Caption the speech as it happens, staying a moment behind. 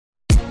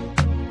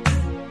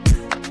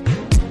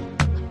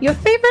Your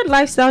favorite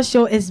lifestyle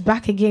show is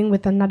back again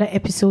with another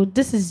episode.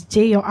 This is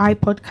JYE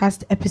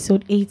podcast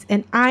episode 8,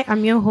 and I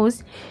am your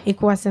host,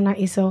 Sena.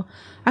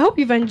 I hope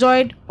you've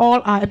enjoyed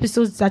all our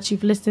episodes that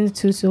you've listened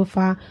to so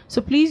far. So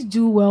please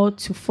do well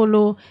to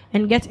follow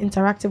and get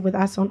interactive with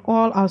us on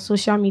all our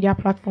social media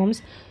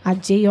platforms at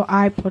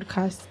JYE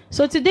podcast.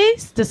 So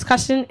today's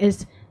discussion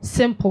is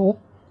simple,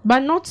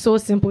 but not so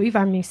simple, if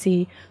I may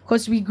say,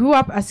 because we grew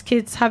up as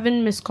kids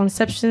having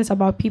misconceptions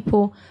about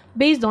people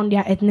based on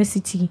their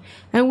ethnicity,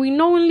 and we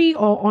knowingly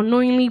or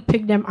unknowingly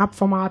pick them up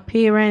from our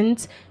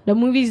parents, the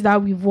movies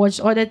that we've watched,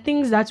 or the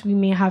things that we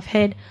may have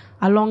heard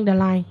along the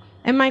line.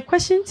 And my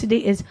question today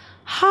is,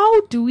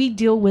 how do we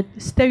deal with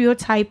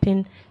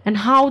stereotyping and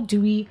how do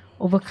we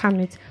overcome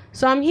it?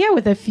 So I'm here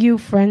with a few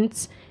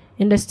friends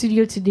in the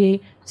studio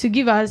today to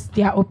give us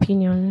their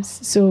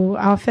opinions. So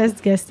our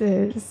first guest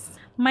is...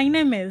 My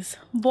name is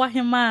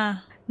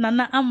Boahima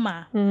Nana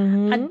Ama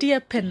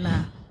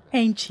Adiepena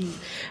Enchi.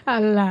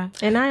 Allah.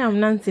 And I am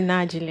Nancy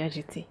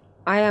Najili.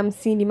 I am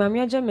Cindy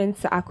Mamiaja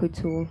Mensa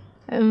Akutu.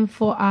 And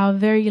for our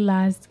very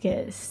last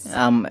guest,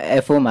 I'm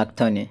Efo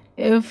Mactony.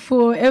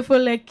 Efo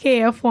like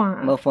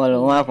F1.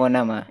 Mofolo one for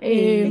Nama.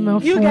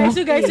 You guys.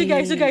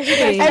 Challenge,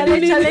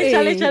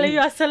 you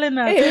are selling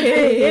us.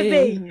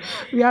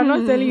 We are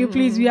not telling you,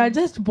 please. We are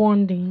just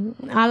bonding.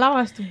 Allow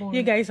us to bond.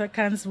 You guys are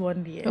can't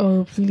bond here.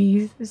 Oh,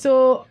 please.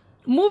 So,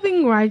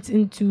 moving right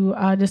into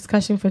our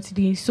discussion for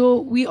today. So,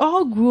 we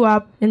all grew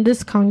up in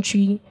this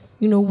country,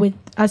 you know,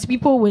 as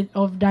people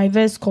of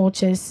diverse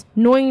cultures,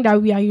 knowing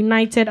that we are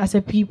united as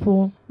a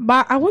people.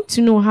 But I want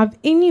to know, have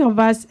any of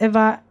us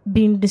ever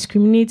been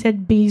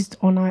discriminated based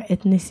on our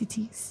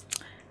ethnicities?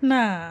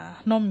 Nah,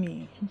 not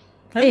me.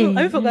 Have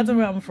you forgotten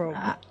where I'm from?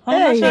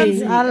 I'm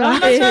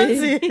not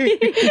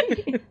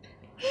Shanti.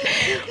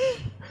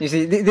 You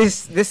see,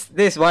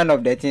 this one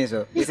of the things.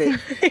 So you see,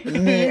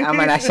 me, I'm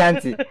an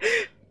Ashanti.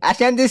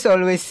 Ashantis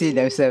always see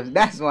themselves.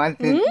 That's one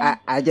thing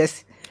I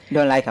just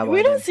don't like about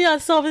We don't them. see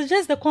ourselves. It's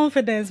just the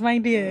confidence, my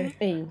dear.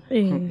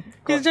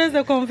 It's just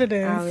the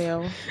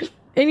confidence.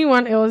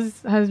 Anyone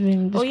else has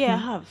been? Oh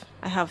yeah,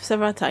 I have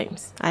several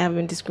times. I have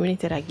been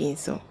discriminated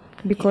against. So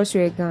because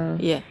you're a Ghan.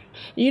 Yeah,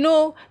 you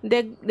know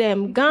the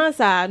Ghans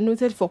are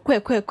noted for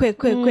quick.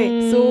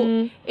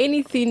 So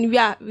anything we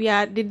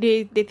are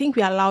they think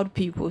we are loud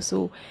people.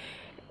 So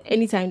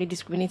anytime they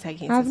discriminate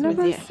against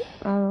us,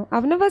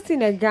 I've never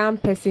seen a Ghan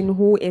person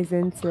who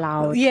isn't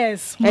loud.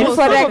 Yes, and if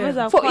you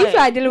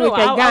are dealing with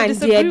a Ghan,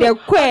 the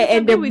queer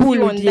and the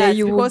bull,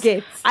 you will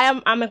get.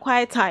 I'm a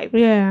quiet type.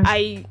 Yeah,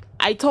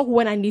 I talk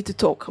when I need to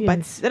talk,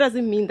 but that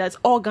doesn't mean that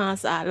all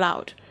Ghans are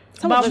loud.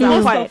 But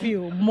most of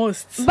you,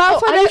 most. But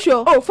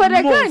for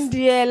the Ghan,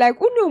 dear,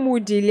 like Uno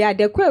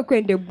the queer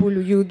and the bull,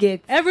 you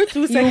get every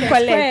 2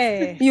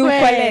 seconds. You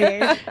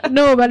collect.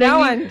 No, but that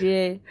one,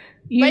 dear.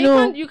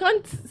 You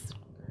can't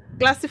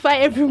classify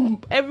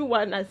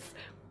everyone as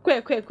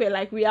queer,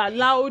 like we are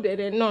loud and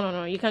then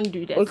no, you can't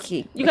do that.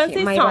 Okay, you can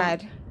say my some.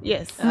 bad.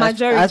 Yes,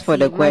 majority. As for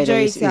the queer,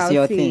 it's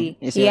your thing.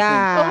 It's your thing.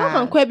 How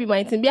can queer be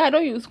my thing? I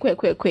don't use queer.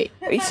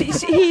 He say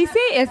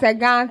it's a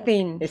Ghan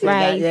thing,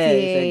 right?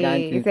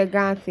 It's a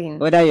Ghan thing.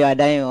 Whether you are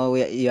dying or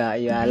you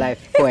are alive,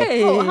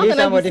 queer. How can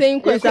I be saying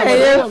queer?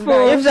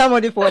 If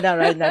somebody fall down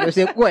right now, they'll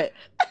say queer.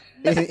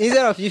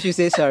 Instead of you should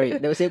say sorry,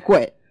 they'll say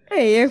queer.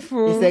 It's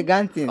a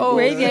Ghan thing. Oh,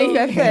 wait, you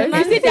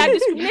see, they are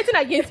discriminating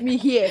against me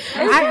here.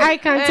 I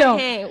can tell,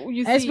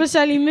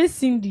 especially Miss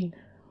Cindy.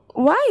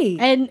 Why?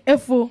 And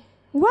Efo.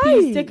 Why?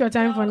 Please take your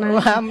time for now.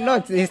 Well, I'm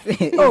not. It's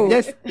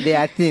just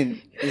their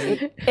thing.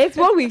 It's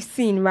what we've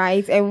seen,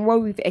 right? And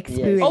what we've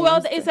experienced. Yes. Oh,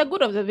 well, it's a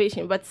good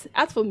observation. But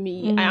as for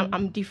me,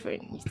 I'm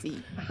different, you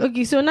see.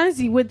 Okay, so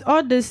Nancy, with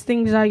all these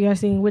things that you're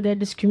saying, with the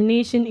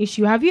discrimination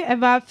issue, have you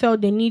ever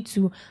felt the need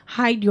to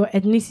hide your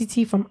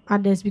ethnicity from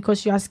others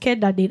because you are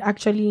scared that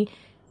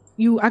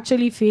you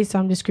actually face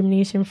some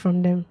discrimination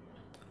from them?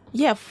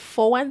 Yeah,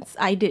 for once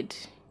I did.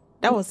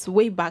 That was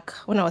way back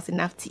when I was in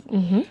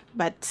NAFTI.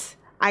 But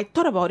I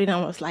thought about it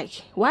and I was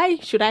like, why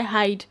should I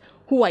hide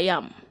who I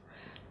am?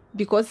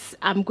 Because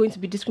I'm going to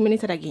be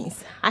discriminated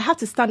against. I have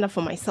to stand up for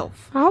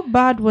myself. How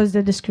bad was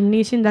the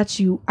discrimination that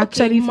you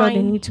actually felt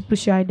the need to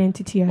push your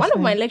identity aside? One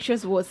of my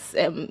lecturers was,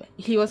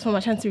 he was from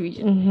Ashanti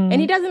region. And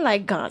he doesn't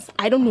like Ghans.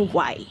 I don't know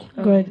why.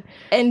 Good.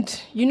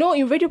 And, you know,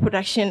 in radio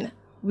production,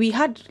 we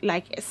had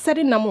like a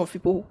certain number of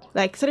people,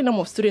 like a certain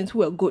number of students who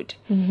were good.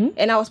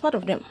 And I was part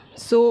of them.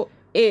 So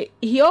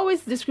he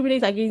always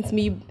discriminates against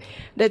me.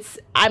 That's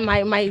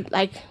my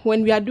like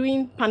when we are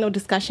doing panel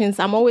discussions,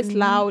 I'm always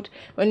loud.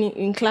 When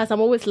in class,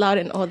 I'm always loud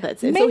and all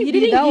that. And so he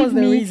didn't give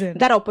me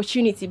that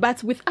opportunity.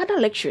 But with other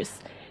lecturers,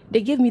 they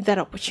gave me that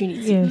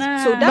opportunity.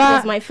 Yes. So that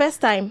was my first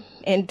time,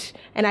 and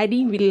I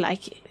didn't really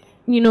like it.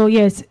 You know,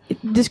 yes,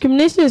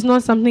 discrimination is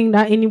not something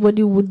that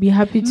anybody would be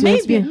happy to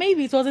experience.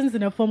 Maybe it wasn't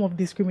in a form of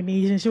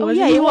discrimination.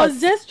 He was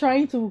just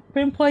trying to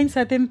pinpoint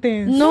certain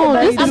things. No,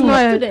 this is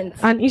not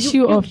an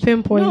issue of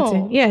pinpointing.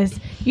 No. Yes.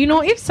 You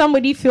know, if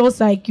somebody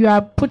feels like you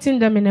are putting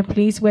them in a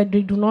place where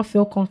they do not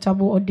feel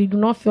comfortable or they do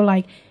not feel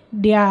like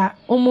they are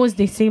almost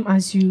the same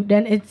as you,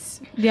 then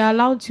they are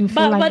allowed to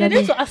feel like but that. But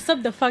they need to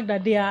accept the fact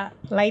that they are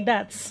like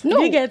that. No,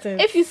 you get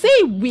it? If you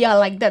say we are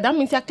like that, that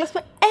means you are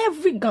classified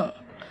every gun.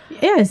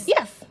 Yes.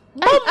 Yes.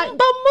 But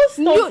most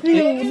of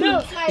you,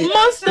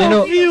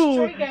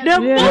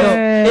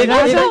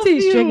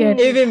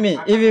 even me,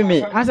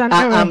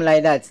 I'm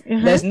like that.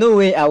 There's no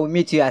way I will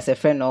meet you as a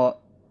friend, or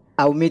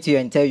I will meet you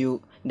and tell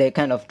you the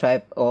kind of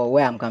tribe or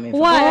where I'm coming from.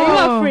 Why are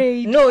you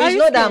afraid? No, it's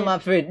not that I'm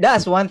afraid.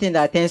 That's one thing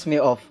that turns me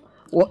off.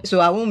 So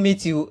I won't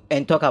meet you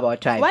and talk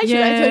about tribe. Why should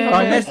I tell you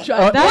about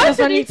tribe? That's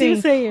the funny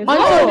thing.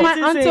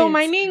 Until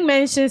my name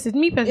mentions it,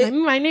 me personally,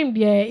 my name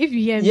there. If you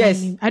hear my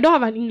name, I don't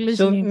have an English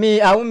name.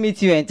 So I won't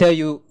meet you and tell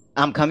you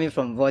I'm coming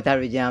from Volta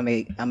region. I'm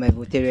a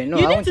Voltarian. No,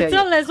 you I need won't to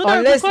tell us.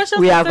 Unless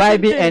we are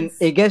vibing and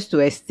it gets to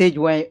a stage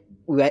where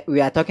we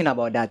are talking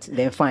about that,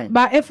 then fine.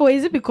 But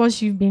is it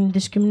because you've been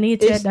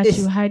discriminated that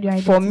you hide your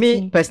identity? For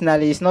me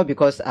personally, it's not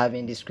because I've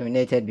been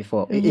discriminated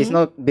before. It's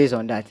not based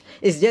on that.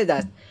 It's just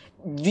that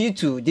due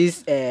to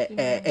this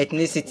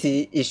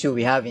ethnicity issue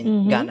we have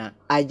in Ghana,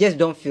 I just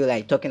don't feel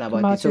like talking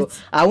about it. So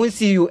I won't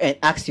see you and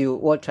ask you,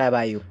 what tribe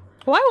are you?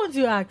 Why won't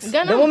you ask?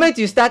 The moment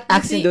you start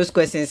asking those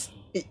questions,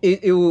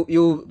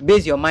 you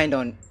base your mind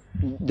on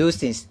those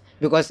things.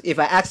 Because if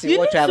I ask you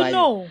what tribe are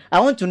you, I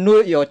want to know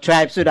your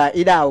tribe so that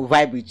either I'll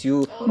vibe with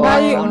you.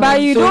 But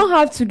you don't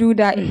have to do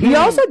that. You're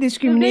also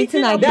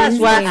discriminating against. That's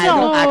why I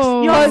don't ask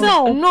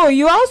yourself. No,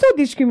 you're also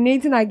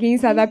discriminating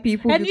against other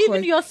people, and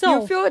even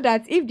yourself. You feel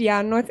that if they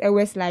are not a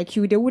West like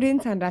you, they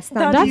wouldn't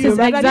understand. That is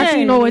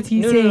exactly not what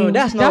he's saying. No,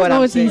 that's not what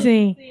I'm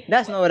saying.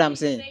 That's not what I'm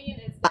saying.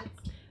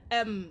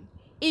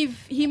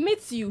 If he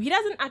meets you, he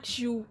doesn't ask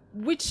you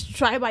which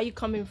tribe are you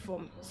coming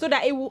from, so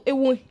that it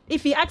will.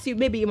 If he asks you,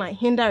 maybe it might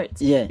hinder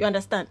it. Yeah, you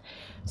understand.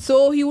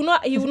 So he will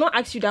not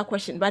ask you that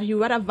question, but he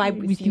will rather vibe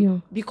with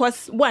you.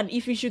 Because one,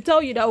 if he should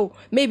tell you that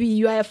maybe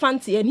you are a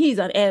fancy and he's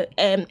an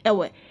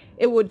Ewe,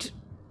 it would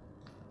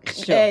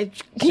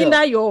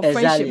hinder your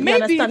friendship. You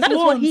understand? That is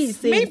what he is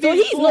saying. Maybe so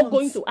he's not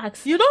going to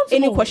ask you don't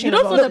any question. You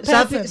don't know the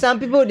person.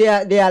 Some people they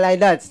are like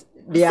that.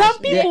 Some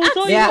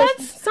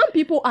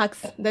people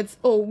ask that,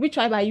 which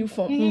tribe are you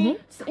from?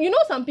 So,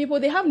 some people,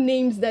 they have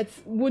names that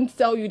won't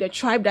tell you the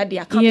tribe that they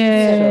are coming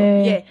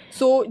from. Yeah.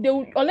 So they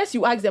will, unless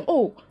you ask them,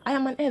 I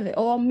am an Ewe,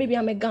 or maybe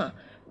I'm a Gan.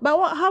 But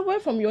where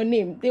from your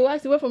name? They will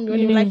ask you where from your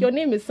name. Like your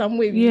name is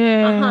somewhere.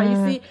 Yeah. You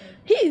see,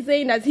 he is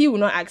saying that he will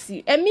not ask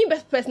you. And me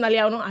personally,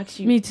 I will not ask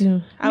you. Me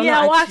too. I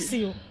will ask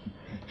you.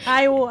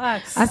 I will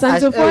ask.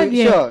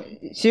 Sure.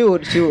 She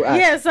would ask.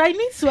 Yes, I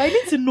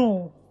need to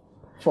know.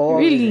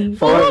 Really?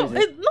 It's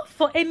not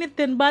for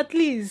anything, but at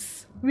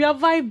least we are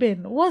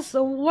vibing. Where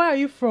are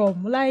you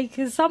from? Like,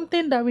 it's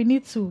something that we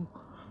need to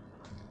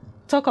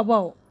talk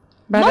about.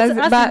 But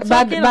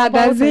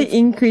does it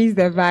increase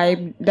the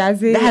vibe?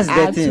 Does it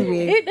add to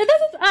it? It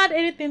doesn't add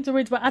anything to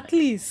it, but at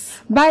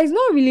least. But it's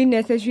not really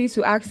necessary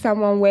to ask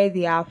someone where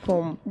they are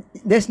from.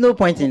 There's no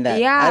point in that.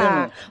 Yeah. I don't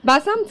know.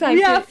 But sometimes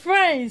we are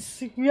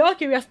friends. We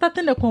are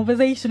starting a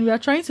conversation. We are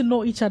trying to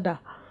know each other.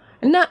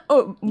 That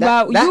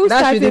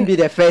shouldn't be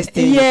the first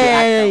thing.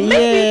 Maybe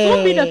it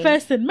won't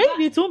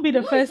be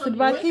the first thing.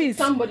 But at least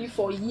somebody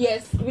for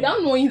years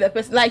without knowing the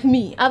person. Like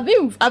me, I've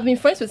been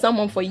friends with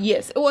someone for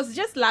years. It was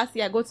just last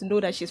year I got to know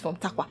that she's from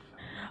Takwa.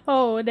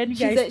 Oh, then you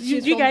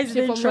guys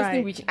didn't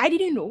try. I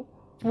didn't know.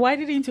 Why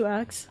didn't you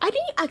ask? I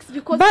didn't ask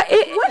because. But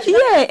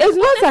it's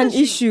not an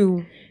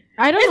issue.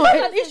 I don't know. It's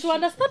not an issue. I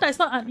understand that it's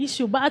not an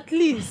issue, but at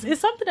least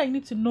it's something that you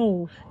need to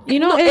know. It's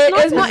not a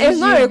requirement. It's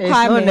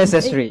not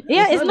necessary.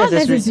 It's not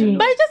necessary.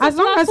 But it's just a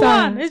plus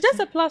one. It's just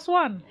a plus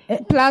one.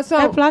 Plus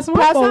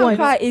one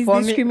cry is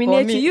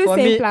discriminatory. You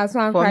say plus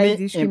one cry is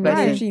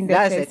discriminatory.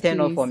 That's a turn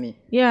off for me.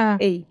 Yeah.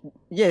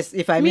 Yes,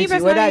 if I meet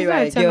you, whether you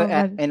are a girl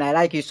and I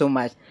like you so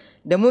much,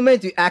 the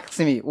moment you ask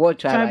me what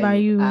tribe are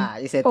you,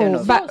 it's a turn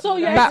off. But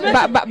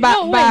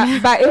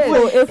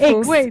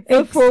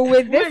if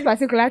with this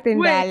particular thing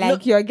that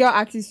like your girl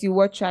asks you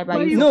what tribe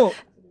are you? No.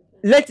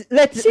 Let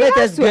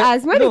us to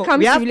ask when it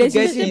comes to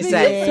relationship.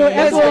 Matters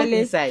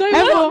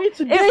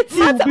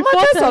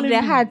of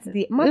the heart.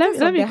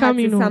 Let me come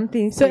in.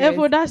 Something. So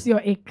Efo, that's your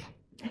ick.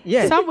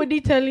 Yes.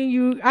 Somebody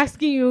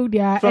asking you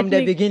their from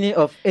the beginning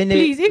of any.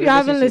 Please, if you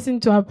haven't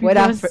listened to our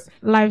previous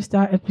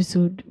lifestyle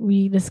episode,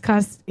 we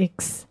discussed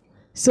icks.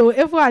 So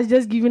Efo has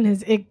just given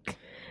his ick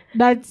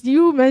that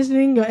you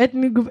mentioning your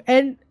ethnic group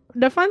and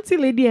the fancy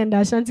lady and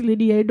the Ashanti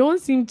lady, I don't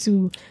seem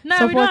to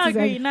support we don't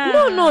agree.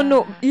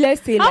 No.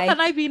 Let's say how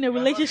can I be in a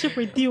relationship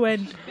with you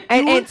and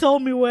you won't tell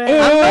me where?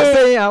 I'm not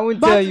saying I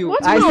won't tell you.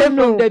 I said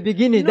from the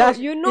beginning. That's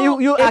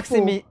you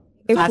asking me.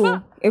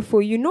 If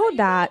you know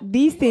that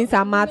these things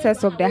are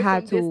matters of the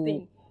heart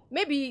too.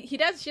 Maybe she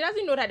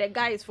doesn't know that the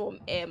guy is from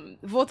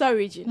Volta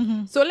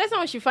region. So let's say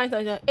when she finds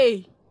out,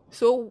 hey,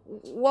 So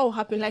what will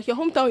happen? Like your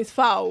hometown is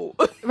far,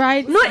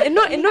 right? No,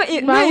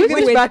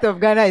 Which part of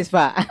Ghana is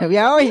far? We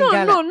are all in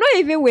Ghana. No, not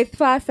even with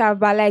far south,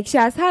 but like she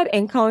has had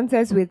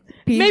encounters with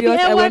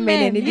previous women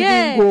and it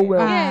didn't go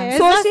well. Yeah,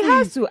 so exactly. she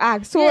has to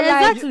ask. So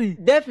exactly.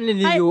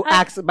 Definitely you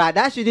ask, but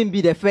that shouldn't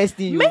be the first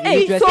thing you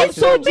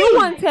So do you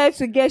want her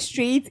to get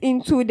straight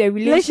into the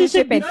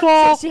relationship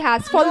before she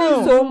has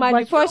fallen so much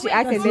before she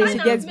asks and then she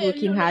gets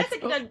broken heart?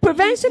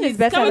 Prevention is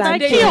better than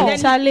cure.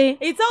 Charlie.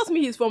 It tells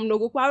me he's from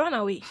Nogokpo. I ran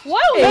away.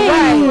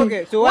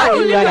 Okay, so why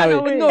will you run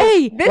away? No.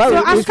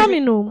 So I'm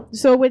coming home.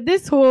 So with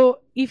this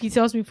whole, if he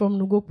tells me from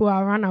Nogokpo,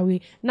 I'll run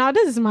away. Now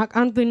this is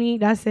Mactony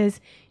that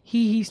says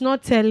he's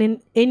not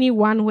telling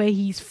anyone where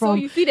he's from.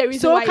 So you see the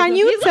reason why can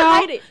you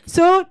tell?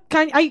 So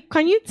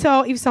can you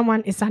tell if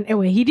someone is an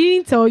Ewe? He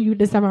didn't tell you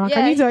this time around. Yeah.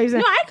 Can you tell if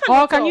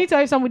can you tell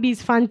if somebody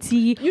is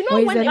fancy? You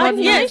know when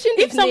you mentioned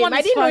if someone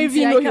I didn't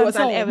even know he was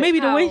an Ewe. Maybe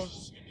the way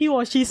he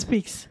or she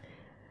speaks,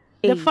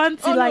 the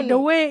fancy the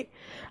way.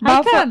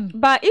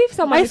 But if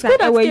someone is an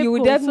Ewe, you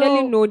will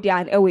definitely know they are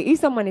an Ewe. If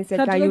someone is a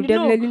guy, you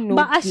definitely know.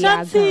 But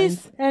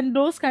Ashantis and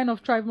those kind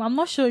of tribes, I'm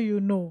not sure you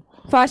know.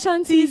 For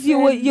Ashantis, you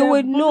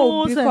would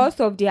know because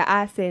of their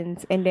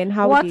accents and then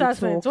how they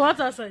talk.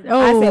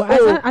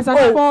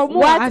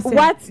 What accent?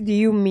 What do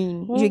you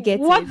mean? You get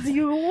what it? Do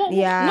you?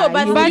 Yeah. No,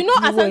 but you know,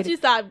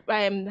 Ashantis are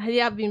they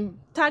have been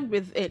tagged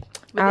with it.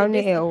 No.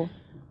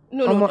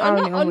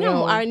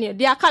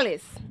 They are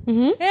colors.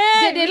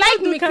 Hey, they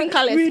like mixing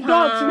colors. We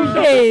don't.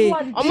 Hey,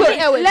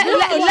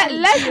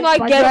 let's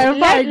not get.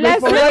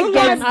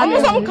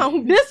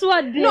 This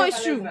one. No,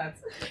 it's true.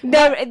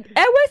 The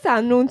Ewes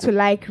are known to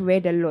like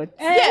red a lot.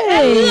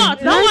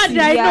 That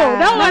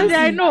one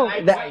I know.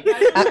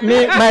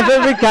 My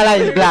favorite color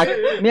is black.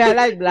 Me, I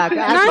like black.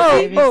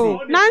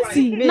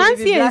 Nancy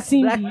and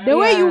Cindy. The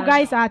way you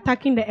guys are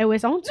attacking the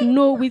Ewes, I want to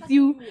know with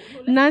you,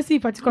 Nancy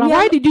in particular.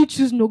 Why did you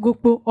choose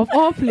Nogokpo of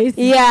all places?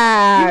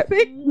 Yeah, you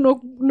picked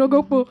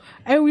Nogokpo,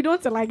 and we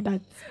don't like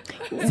that.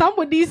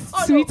 Somebody's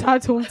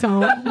sweetheart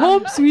hometown,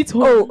 home sweet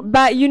home. Oh,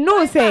 but you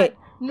know, say.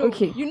 No,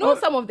 okay. You know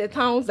some of the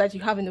towns that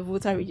you have in the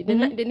Volta region.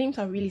 The names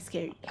are really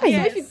scary.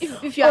 Yes. So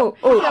if you are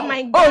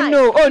my guy,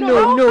 no.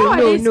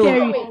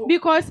 Scary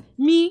because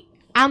me.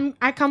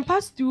 I can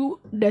pass through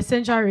the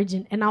central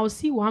region and I will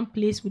see one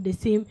place with the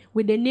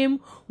name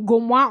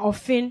Gomwa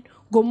Ofin.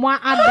 Gomwa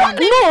Adam.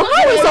 No,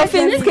 how is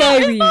Ofin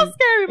scary?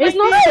 It's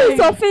not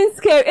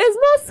scary. It's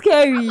not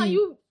scary. How are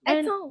you?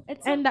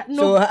 And that,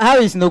 no. So how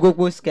is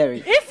Nogokpo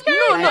scary? It's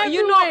scary. No,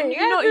 you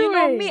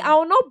know me. I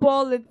will not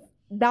boil it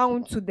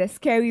down to the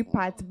scary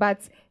part, but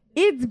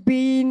it's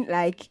been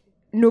like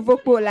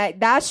Novokpo, like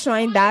that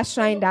shrine. That is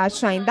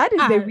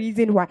the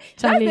reason why.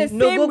 Charlie, that's the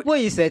same. Novokpo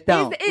is a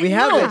town. We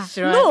have a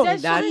shrine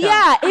in that town.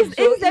 Yeah, it's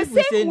the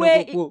same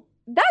way.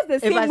 That's the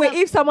same way.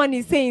 If someone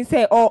is saying,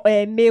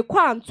 me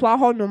kwa antwa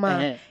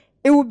honoma.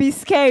 It would be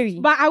scary.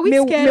 But are we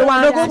scared?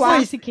 Nogokpo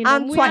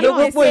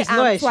is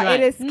not a shrine.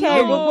 It is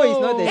scary. Nogokpo is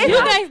not a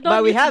shrine.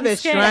 But we have a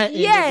shrine.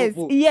 Yes.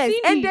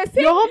 And the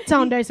same your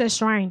hometown, there is a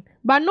shrine.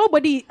 But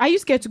nobody, are you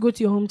scared to go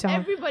to your hometown?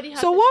 Everybody has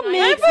so what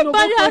makes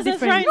everybody has a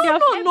different?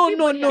 No.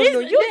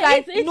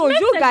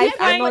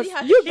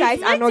 You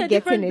guys are not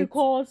getting it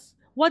because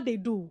what they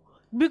do.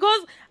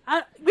 Because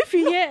if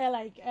you hear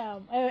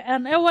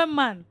an Ewe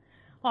man,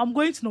 I'm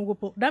going to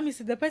Nogokpo, that means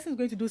the person is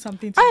going to do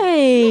something to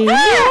you.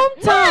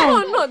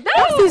 Hometown. No,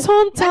 that's his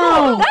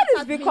hometown. That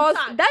is because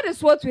that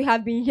is what we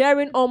have been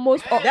hearing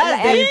almost.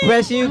 That's the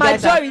impression you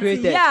guys have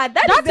created. Yeah,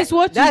 that's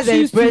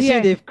the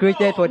impression they've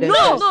created for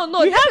themselves. No.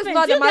 That is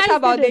not the matter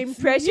about the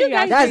impression you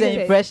have created. That's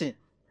the impression.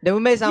 The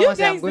moment someone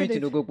says I'm going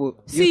to Nogokpo,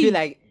 you feel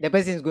like the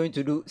person is going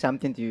to do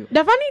something to you.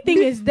 The funny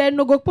thing is the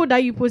Nogokpo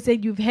that you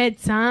posted, you've heard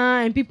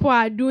and people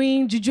are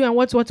doing juju and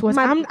what.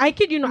 I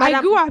kid you not. I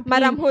grew up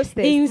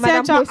in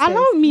Central.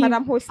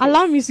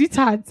 Allow me,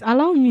 sweetheart.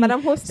 Allow me.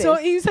 Madam Hostess. So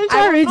in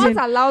Central region, I'm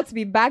not allowed to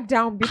be back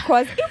down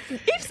because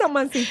if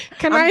someone says,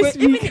 "Can I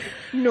speak?"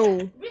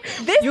 No.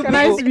 This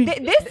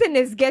thing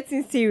is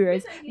getting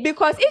serious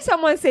because if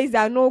someone says they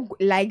are not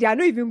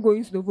even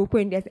going to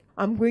Nogokpo and they say,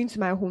 I'm going to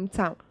my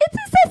hometown, it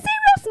is a serious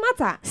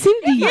matter.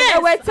 Cindy, yes,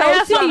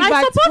 Cindy,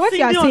 but what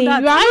you are saying, you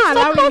are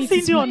not allowing me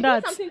to speak on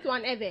that. Something to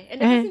an Eve, and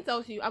the person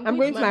tells you, I'm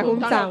going to my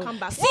hometown. Come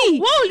back. See,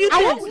 what will you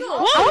take? What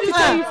will you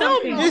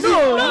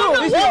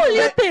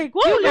take?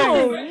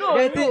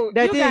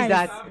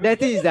 The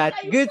thing is that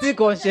guilty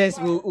conscience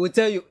will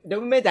tell you the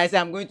moment I say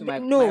I'm going to my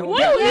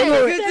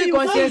guilty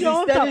conscience is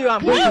telling you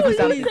I'm going to do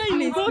something.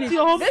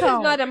 This is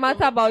not a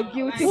matter about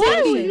guilty conscience.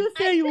 Why will you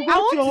say you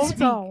go to your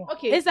hometown?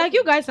 Okay, it's like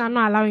you guys are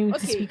not allowing me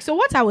to speak. So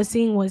what I was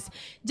saying was,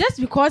 just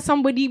because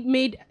somebody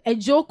made a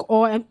joke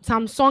or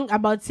some song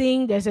about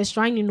saying there's a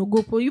shrine in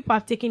Nogokpo, you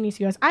have taken it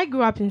serious. I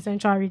grew up in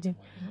Central Region.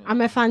 I'm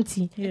a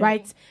Fanti,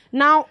 right?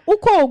 Now,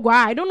 Uko Ogwa,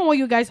 I don't know what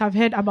you guys have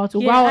heard about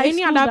Ogwa or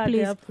any other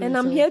place. And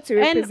I'm here to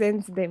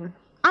represent them.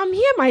 I'm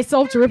here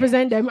myself to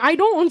represent them. I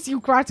don't want you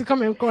to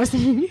come and cross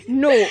me.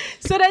 No.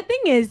 So the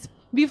thing is,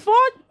 before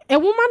a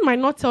woman might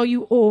not tell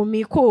you, oh,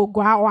 me ko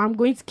Ogwa, or I'm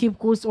going to Cape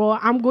Coast, or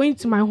I'm going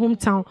to my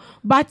hometown.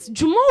 But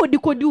Jumo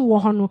Odikodu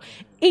Wohono.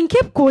 in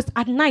Cape Coast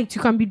at night,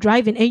 you can be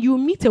driving and you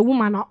meet a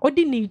woman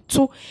ordinate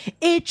to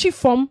a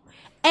from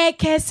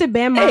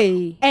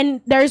and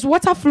there is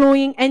water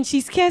flowing and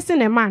she's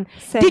cursing a man.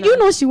 Sena. Did you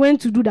know she went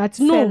to do that?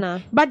 No.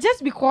 Sena. But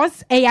just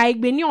because AI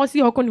or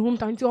see her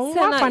hometown, you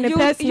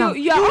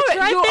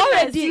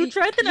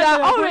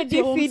are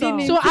already feeding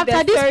into so after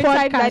the this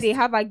stereotype podcast that they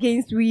have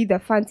against we the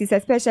fancies,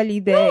 especially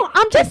the. No,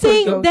 I'm just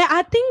saying there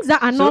are things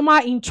that are normal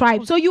in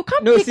tribes. So you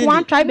can't pick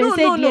one tribe and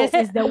say yes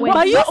is the way.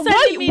 But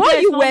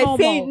what you were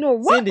saying, no,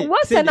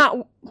 what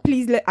Sena,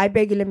 please, I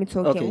beg you, let me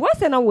talk. Okay. What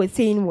Sena was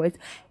saying was,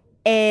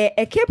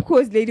 a Cape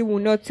Coast lady will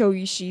not tell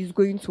you she's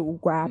going to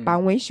Ugwa,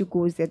 but when she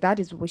goes there, that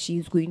is what she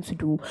is going to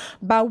do.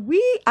 But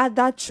we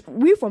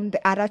from the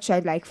other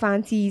tribe, like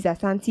Fantis,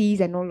 Asantis,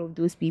 and all of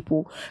those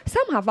people,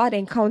 some have had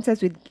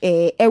encounters with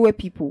Ewe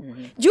people.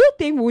 Do you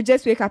think we'll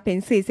just wake up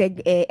and say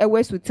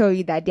Ewes will tell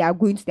you that they are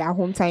going to their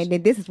hometown and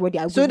then this is what they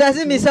are going to do? So does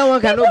it mean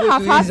someone cannot go to his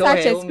have had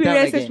such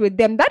experiences with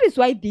them? That is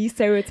why these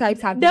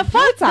stereotypes have the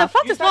fact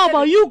is not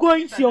about you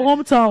going to your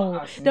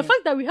hometown. The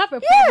fact that we have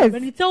a problem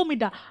when you tell me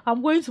that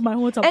I'm going to my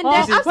hometown.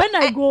 When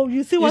I go,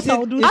 you see what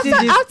I'll do.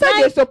 After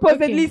they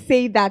supposedly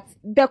say that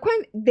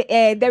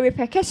the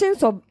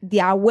repercussions of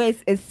their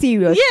words is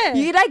serious,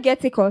 you either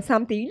get it or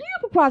something. You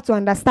need people have to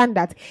understand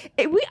that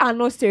we are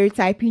not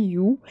stereotyping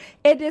you.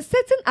 It is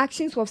certain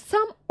actions of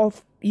some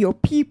of your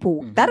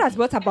people that has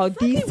brought about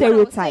these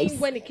stereotypes.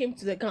 When it came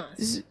to the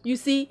guns, you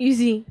see,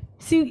 you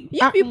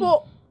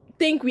people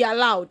think we are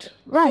loud,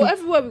 right? So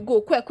everywhere we go,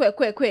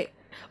 quick.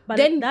 But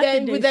then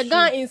with the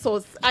gun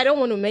insults, I don't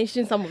want to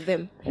mention some of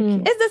them.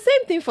 It's the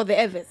same thing for the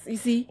Evers, you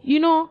see. You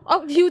know,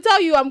 he'll tell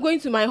you, I'm going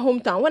to my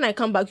hometown. When I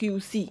come back, you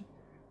will see.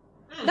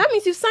 That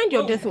means you signed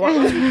your death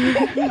warrant.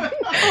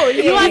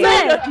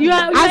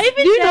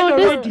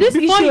 This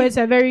issue is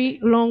a very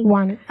long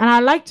one, and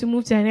I'd like to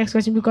move to the next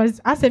question because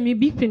as a me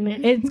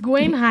beeping, it's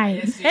going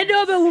high. And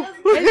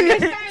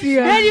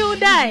you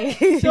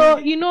die. So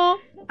you know,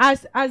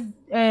 as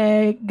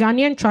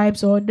Ghanaian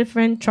tribes or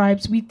different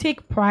tribes, we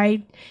take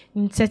pride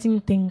in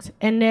certain things,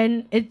 and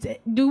then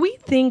do we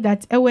think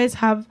that Ewes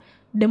have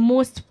the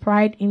most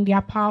pride in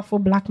their powerful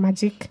black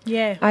magic?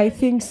 Yeah, I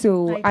think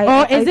so.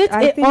 Or is it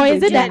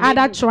the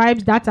other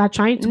tribes that are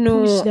trying to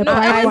push the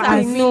pride for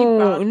us?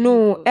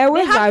 No.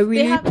 Ewes are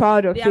really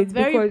proud of it.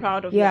 Very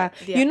proud of it.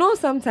 You know,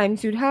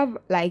 sometimes you'd have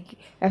like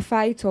a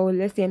fight or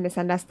let's say a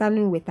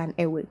misunderstanding with an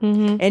Ewe,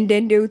 and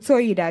then they will tell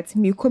you that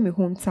me come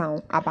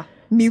hometown, Abba.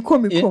 They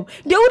wouldn't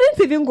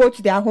even go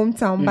to their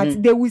hometown,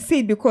 but they will say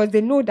it because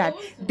they know that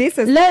this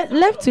is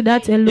left to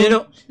that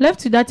alone. Left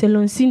to that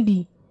alone,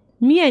 Cindy.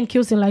 Me and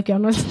Kilson like you're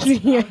not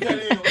sitting here.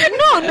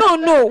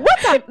 No.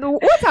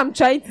 What I'm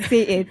trying to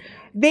say is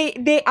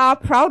they are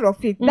proud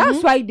of it.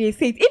 That's why they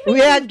say it.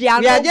 Even if they are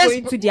not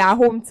going to their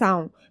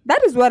hometown.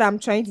 That is what I'm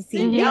trying to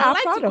say. They are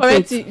proud of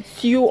it. To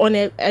you on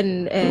the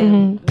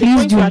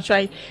point you are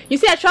trying. You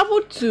see, I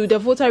traveled to the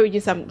Volta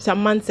region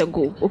some months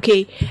ago.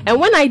 Okay, and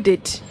when I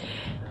did,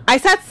 I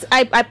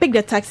picked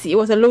a taxi. It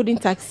was a loading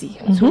taxi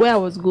to where I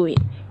was going.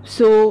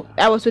 So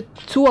I was with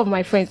two of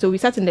my friends. So we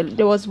sat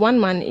there was one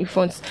man in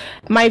front.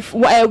 We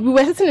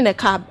were sitting in a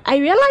cab. I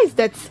realized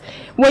that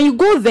when you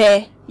go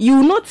there, you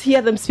will not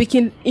hear them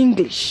speaking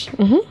English.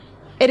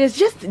 It is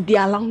just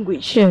their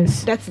language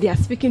that they are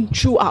speaking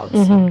throughout.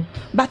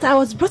 But I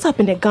was brought up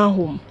in a Ghana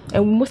home,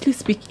 and we mostly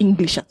speak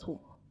English at home.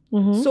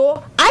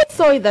 So I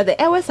saw it that the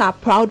Ewes are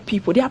proud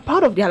people. They are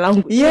proud of their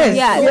language.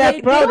 Yes, we are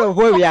proud of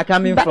where we are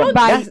coming from.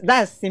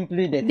 That's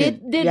simply the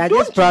thing. They are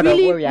just proud of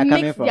where we are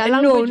coming from.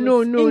 No,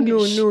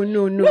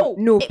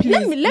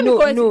 please. Let me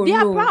correct you. They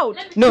are proud.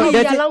 No,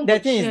 the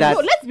thing is that.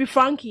 No, let's be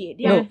frank here.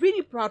 They are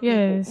really proud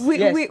people.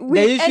 The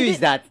issue is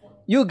that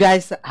you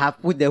guys have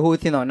put the whole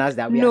thing on us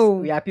that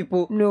we are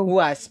people who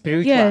are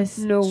spiritual.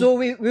 So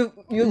we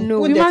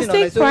must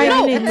take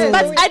pride in it.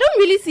 But I don't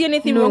really see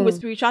anything wrong with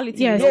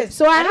spirituality.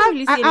 So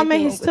I'm a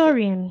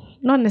historian,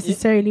 not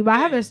necessarily, but I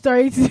have a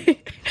story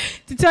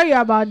to tell you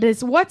about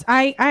this. What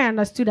I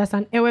understood as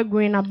an Ewe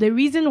growing up, the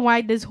reason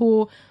why this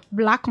whole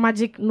black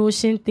magic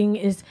notion thing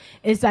is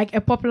like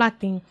a popular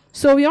thing.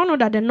 So we all know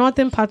that the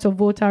northern part of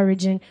Volta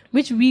region,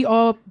 which we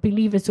all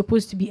believe is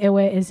supposed to be Ewe,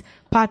 is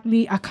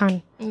partly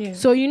Akan.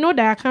 So you know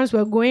the Akans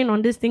were going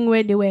on this thing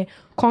where they were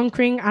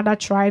conquering other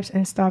tribes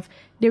and stuff.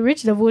 They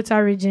reached the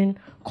Volta region,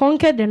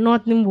 conquered the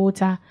northern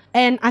Volta,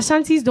 and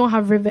Ashantis don't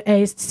have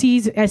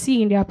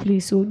sea in their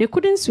place, so they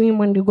couldn't swim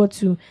when they got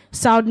to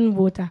southern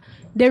Volta.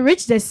 They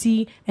reached the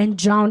sea and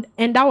drowned,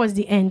 and that was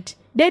the end.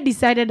 They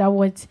decided that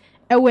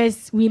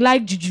we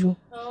like juju.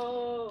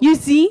 You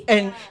see?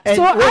 And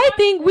so I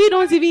think we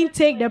don't even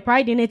take the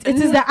pride in it. It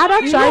is the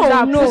other tribes that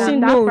are pushing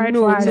that pride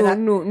for us.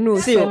 No.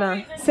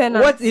 Sena,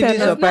 what even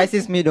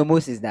surprises me the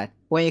most is that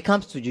when it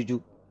comes to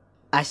juju,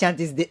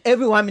 Ashantis,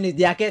 every 1 minute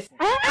they are kissing.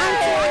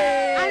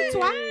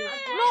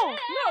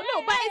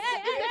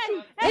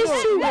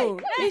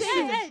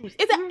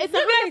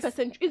 It's a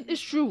 100%.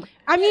 It's true.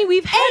 I mean,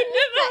 we've had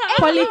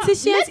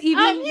politicians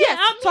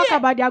talk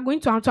about they are going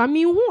to. I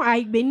mean, who are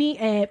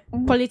any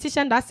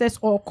politician that says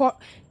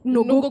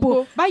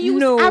go. But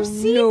I've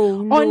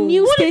seen on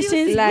news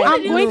stations. Like,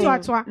 I'm going to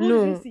Atwa.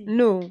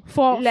 No.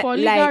 For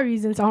legal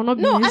reasons, I will not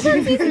be. No,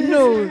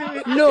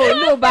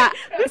 but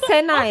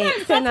Sena,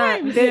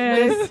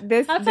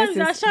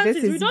 this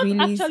is we don't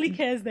really actually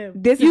cares them.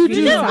 This You is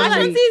do really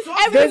Ashantis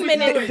every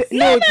minute.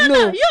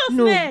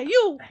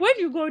 You when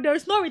you go, there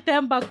is no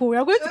return back home. We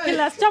are going to kill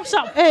us,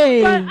 sharp.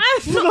 Hey, But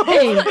it's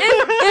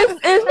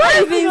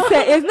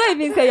not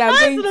even say you're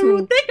going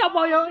to think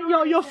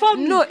about your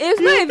family. No, it's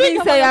not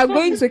even say you're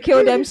going to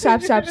kill them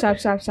sharp.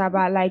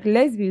 But like,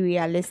 let's be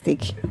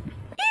realistic.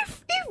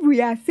 If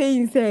we are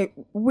saying say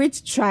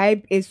which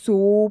tribe is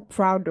so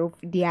proud of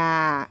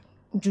their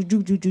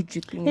juju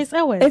thing, It's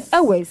always. It's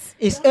always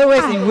It's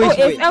always in which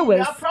way? it's always.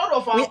 We are proud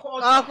of our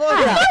culture. Our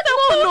culture.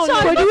 No.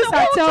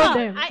 producer, tell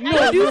them.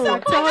 Producer,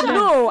 tell them.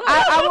 No,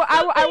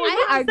 I will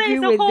not agree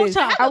with this.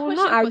 I will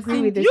not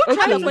agree with this. You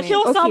trying to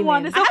kill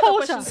someone. It's a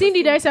culture.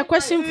 Cindy, there is a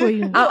question for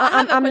you.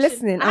 I'm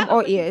listening. I'm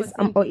all ears.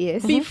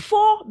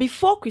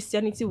 Before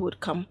Christianity would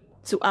come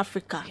to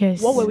Africa,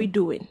 Yes. what were we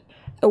doing?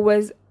 It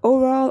was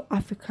oral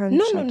African.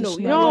 No.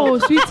 No,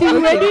 sweetie, we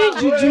were doing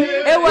juju.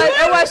 It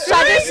was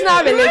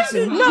traditional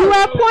religion. You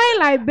were pouring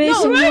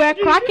libation. You were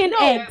cracking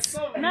eggs.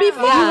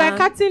 Before you were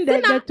cutting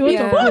the throat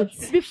of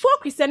goats. Before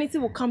Christianity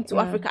will come to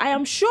Africa, I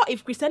am sure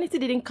if Christianity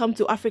didn't come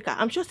to Africa,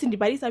 I'm sure Cindy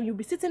by this time you'll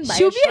be sitting by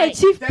She'll a be a shrine.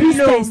 chief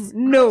priestess.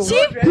 No.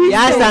 Chief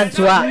Yes, priestess.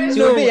 and she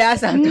will be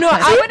yes and No,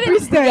 I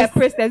wouldn't be a priestess.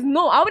 priestess.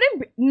 No, I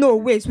wouldn't be. No,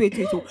 wait. No,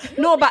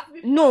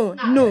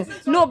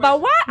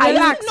 but why are you?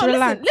 Relax, No,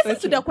 relax. listen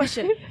to the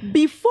question.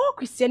 Before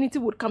Christianity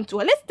would come to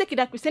us, let's take it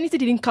that Christianity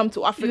didn't come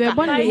to Africa. You were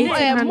born in the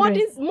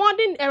 1800s.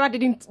 Modern era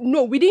didn't.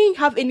 No, we didn't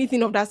have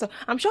anything of that stuff.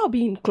 I'm sure I'll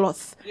be in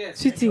cloths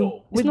Sweetie, with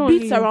it's not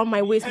beads really. around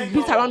my waist, with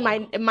beads around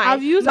my.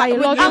 I've used a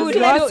lot of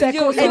blood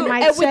circles on my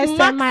with chest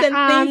marks and my and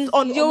things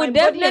arms. on my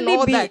body and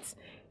all that.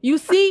 You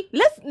see,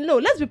 let's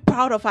be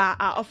proud of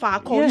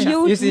our culture.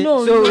 You see,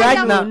 No, so no, right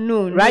no, now,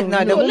 no, right now,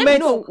 the no.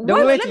 moment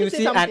Let me you say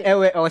see an something.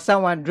 Ewe or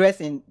someone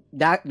dressed in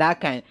that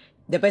kind,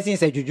 the person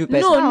is a juju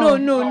person. No.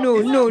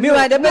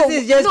 Meanwhile, the person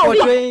is just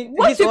portraying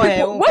What his you or her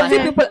people, own what you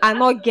kind. people are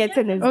not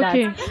getting is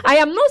Okay. that I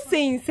am not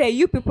saying say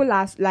you people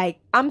are like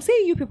I'm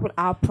saying you people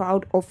are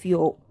proud of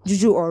your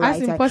juju or As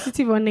right, in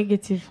positive or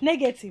negative.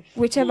 Negative.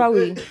 whichever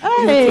way.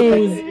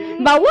 Hey.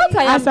 But what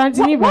I am,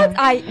 Asante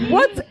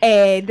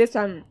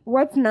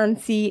what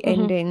Nancy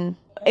and then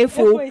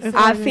Efo Efo is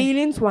are saying.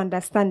 failing to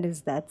understand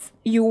is that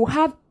you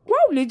have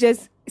probably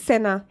just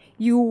Sena,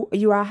 you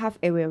are half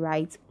away,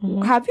 right?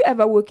 Have you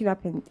ever woken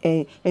up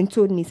and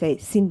told me, say,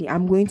 Cindy,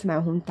 I'm going to my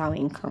hometown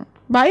and come?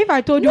 But if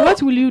I told you,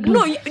 what will you do?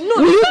 No,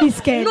 will you be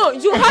scared? No,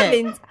 you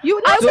haven't.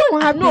 That's what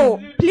will happen. No,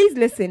 please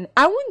listen.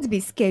 I won't be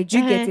scared.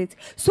 You get it?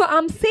 So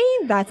I'm saying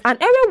that, and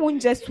everyone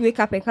won't just wake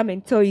up and come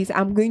and tell you,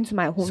 I'm going to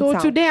my hometown. So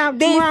today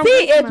they tomorrow I'm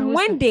say going to it my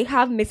when hometown. they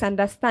have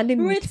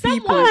misunderstanding with someone.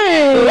 people.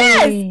 Hey.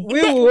 Yes.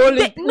 We will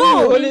only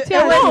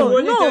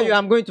tell you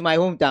I'm going to my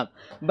hometown.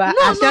 But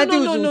Ashanti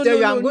will tell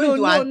you I'm going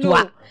to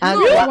Antwa.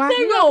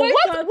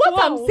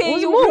 What I'm saying,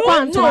 you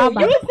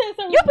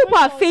people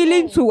are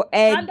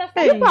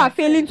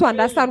failing to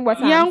understand what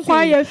I'm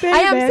saying. I am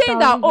saying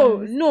that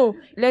no,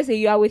 let's say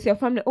you are with your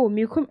family.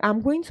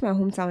 I'm going to my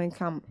hometown and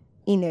come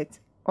in it.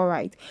 All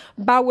right,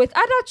 but with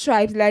other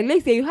tribes, like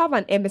let's say you have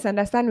a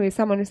misunderstanding with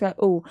someone who's like,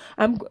 I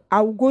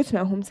will go to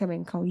my hometown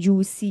and come. You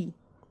will see.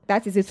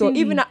 That is it. So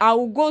even I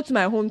will go to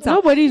my hometown.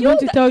 Nobody is going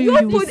to tell you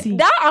will see.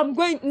 That I'm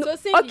going. No,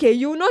 So okay,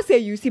 you will not say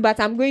you see, but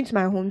I'm going to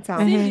my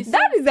hometown.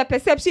 That is the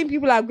perception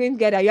people are going to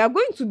get. You are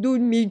going to do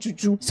me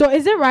juju. So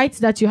is it right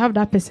that you have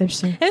that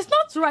perception? It's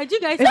not right.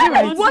 You guys Is it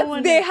right?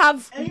 What they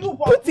have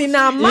put in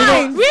our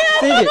minds.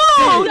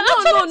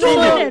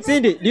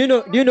 Cindy, do you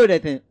know the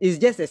thing? It's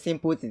just a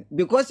simple thing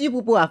because you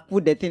people have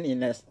put the thing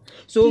in us.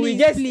 So we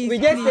just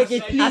take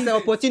it as an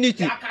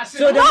opportunity.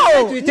 So the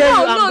moment we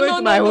tell you I'm going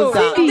to my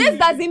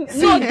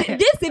hometown.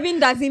 This even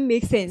doesn't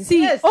make sense.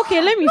 See,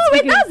 okay, let me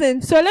speak. It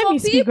doesn't. So let me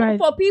speak, right?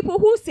 For people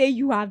who say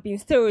you have been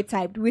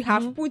stereotyped, we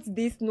have put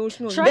this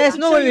notion. There's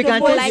no way we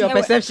can change your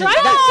perception.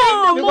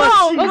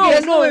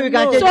 There's no way we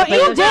can change So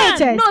your in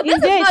perception.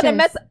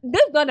 JHS,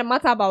 This is not the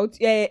matter about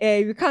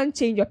you can't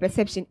change your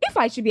perception. If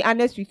I should be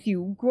honest with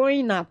you,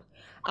 growing up,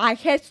 I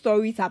heard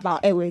stories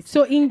about Ewes.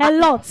 So in a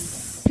lot.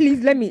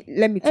 Please let me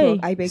talk.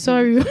 I beg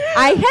sorry. you.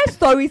 I heard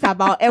stories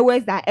about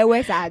Ewes that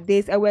Ewes are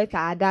this, Ewes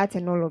are that,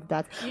 and all of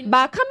that.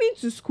 But coming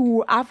to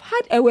school, I've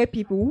had Ewe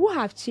people who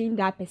have changed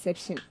that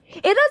perception.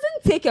 It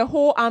doesn't take a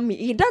whole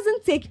army. It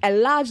doesn't take a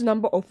large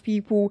number of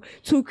people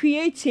to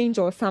create change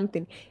or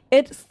something.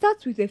 It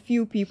starts with a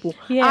few people.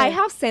 Yeah. I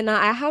have Sena,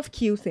 I have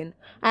Kilson,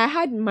 I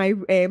had my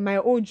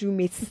old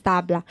roommate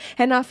Sister Bla,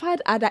 and I've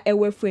had other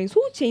Ewe friends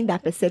who changed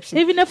that perception.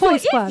 Even if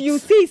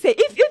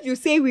you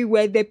say we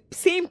were the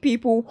same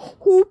people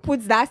who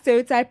put that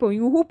stereotype on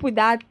you, who put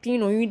that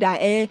thing on you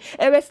that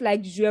Ewes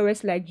like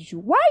Juju,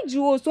 why do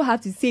you also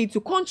have to say it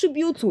to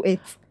contribute to it?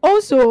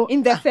 Also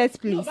In the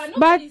first place. But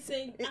nobody is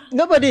saying.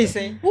 Nobody is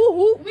saying.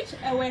 Which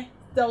Ewe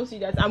tells you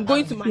that I'm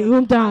going to my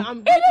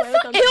hometown. It is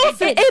something that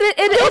happens.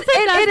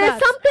 It is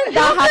something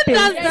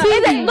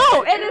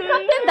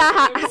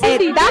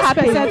that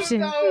happens.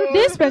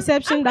 This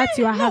perception that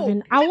you are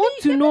having, I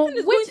want to know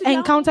which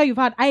encounter you've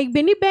had.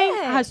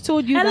 Benibe has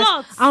told you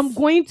that I'm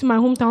going to my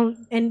hometown,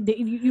 and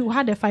you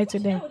had a fight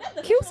with them.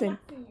 Kilson.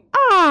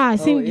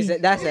 Cindy.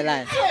 That's a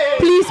lie.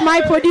 Please,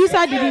 my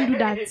producer didn't do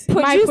that.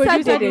 My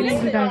producer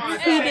didn't do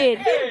that. He did.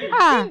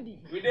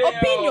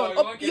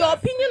 Your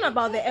opinion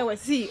about the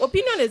LSC.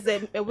 Opinion is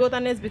a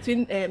wilderness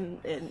between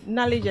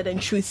knowledge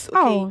and truth. Okay?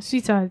 Oh,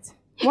 sweetheart,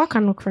 what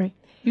can I cry?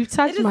 You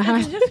touched my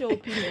heart. It's just your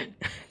opinion.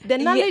 The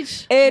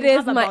knowledge. It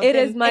is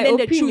my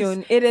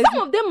opinion. It is.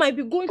 Some of them might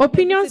be going.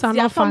 Opinions are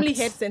not family facts.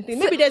 head something.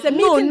 Maybe there's a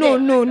meeting.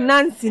 No,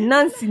 Nancy.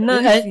 And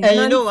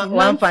you know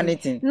one funny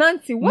thing.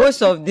 Nancy,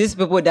 most of these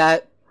people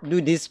that do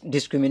this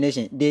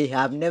discrimination, they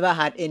have never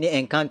had any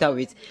encounter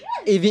with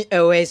even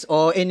Ewes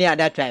or any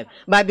other tribe,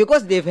 but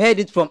because they've heard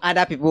it from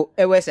other people,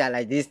 Ewes are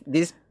like this,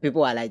 these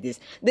people are like this,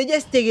 they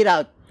just take it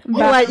out.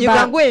 But you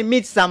can go and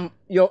meet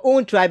your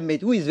own tribe mate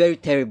who is very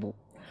terrible.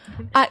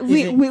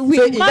 We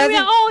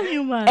are all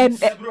human.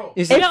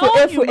 If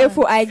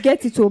I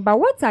get it all, but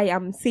what I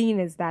am saying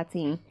is that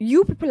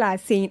you people are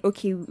saying,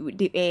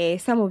 okay,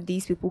 some of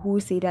these people who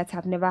say that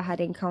have never had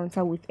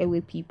encounter with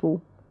Ewe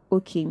people,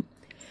 okay.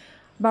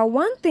 But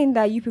one thing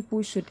that you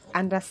people should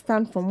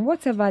understand from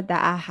whatever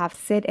that I have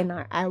said,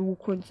 and I will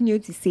continue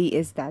to say,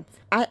 is that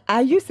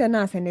I use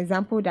Sena as an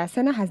example, that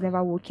Sena has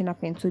never woken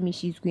up and told me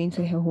she's going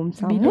to her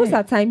hometown. Most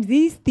of the times,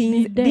 these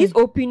things, these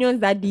opinions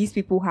that these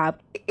people have,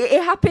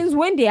 it happens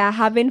when they are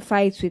having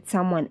fights with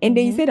someone, and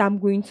then you said, I'm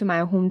going to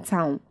my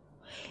hometown.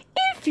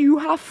 If you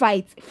have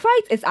fight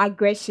is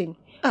aggression.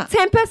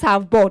 Tempers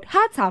have bored,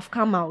 hearts have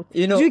come out.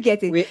 You know, do you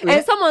get it?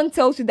 And someone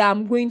tells you that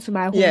I'm going to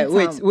my hometown. Yeah,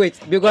 wait,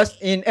 because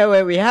in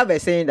Ewe we have a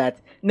saying that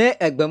ne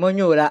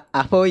egbemonyola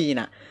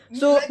afoyina.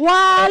 So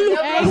I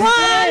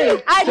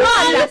don't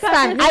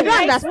understand.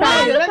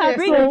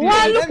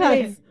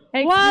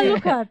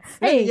 Look at.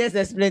 Let me just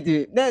explain to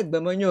you. Ne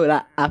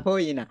egbemonyola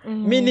afoyina.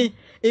 Meaning,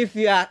 if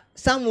you are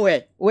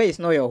somewhere where it's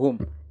not your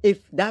home, if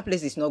that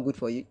place is not good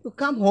for you, you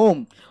come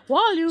home.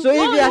 If you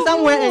are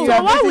somewhere and you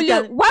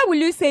are why will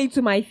you say it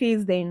to my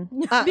face then?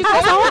 Because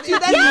I want you.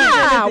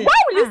 Why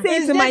will you say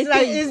it to my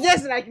face? It's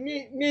just like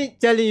me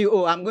telling you,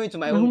 oh, I'm going to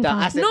my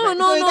hometown. As a friend.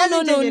 No.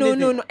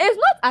 It's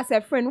not as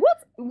a friend.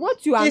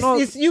 What you are not.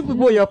 It's you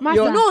people. Your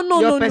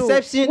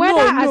perception.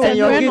 And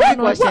your guilty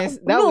questions.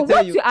 That will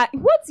tell you.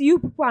 What you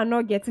people are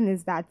not getting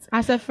is that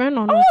as a friend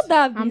or not, all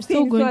that I'm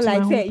still going to my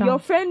hometown. Your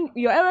friend,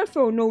 your ever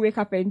friend will not wake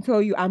up and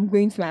tell you I'm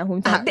going to my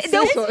hometown. They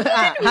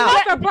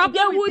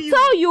will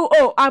tell you,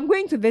 oh, I'm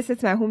going to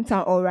visit my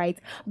hometown, all right.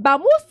 But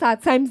most of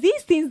the times,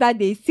 these things that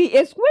they see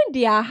is when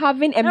they are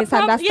having a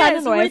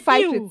misunderstanding or a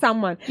fight with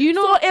someone. You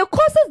know, so it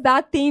causes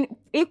that thing.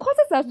 It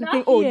causes us to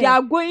think, oh, they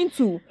are going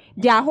to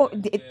their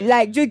home.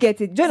 Like, do you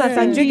get it,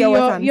 Jonathan? Do you get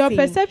what I'm saying? Your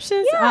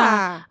perceptions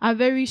are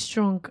very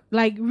strong,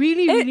 like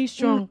really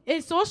strong.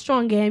 It's so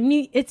strong,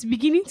 it's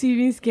beginning to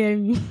even scare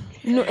me.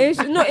 It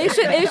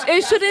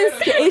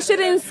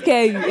shouldn't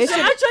scare you. It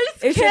should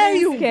actually scare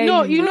you.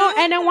 No, you know,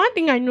 and then one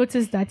thing I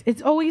noticed that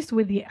it's always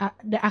with the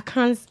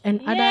accounts and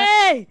other.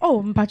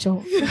 Oh,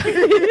 Mpacho.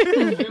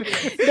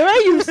 the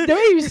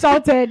way you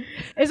shouted,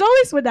 it's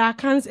always with the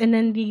accounts and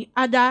then the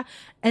other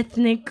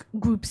ethnic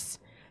groups.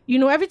 You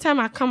know, every time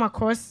I come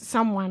across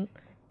someone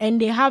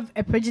and they have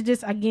a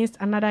prejudice against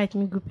another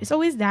ethnic group, it's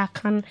always the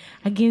Akan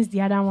against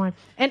the other one.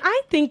 And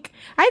I think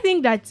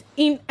that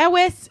in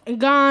Ewes,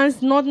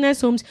 Gans,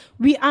 Northerners homes,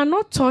 we are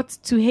not taught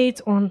to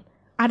hate on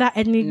other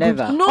ethnic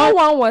groups. No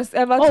one was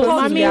ever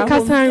taught to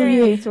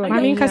hate. The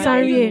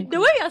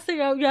way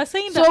you are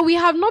saying that. So we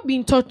have not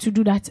been taught to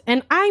do that.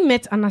 And I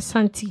met an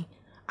Asante.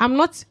 I'm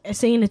not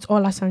saying it's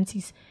all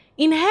Asantes.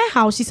 In her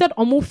house, she said,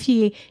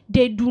 Omofie,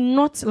 they do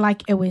not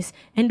like Ewes.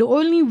 And the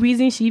only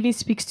reason she even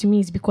speaks to me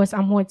is because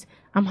I'm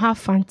half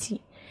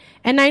Fanti.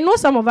 And I know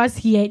some of us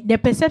here, the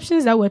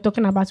perceptions that we're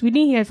talking about, we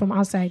didn't hear it from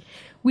outside.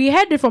 We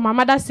heard it from my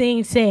mother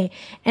saying, say,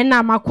 and now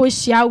and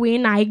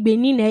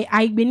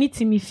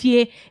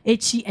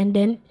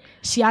then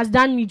she has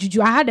done me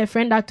juju. I had a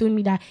friend that told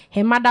me that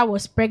her mother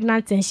was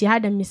pregnant and she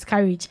had a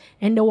miscarriage.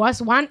 And there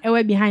was one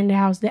Ewe behind the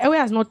house. The Ewe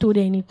has not told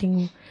her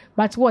anything.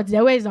 But what? The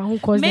Ewe is the one who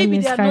caused the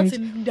miscarriage.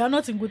 Maybe they are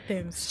not in good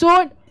terms.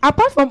 So,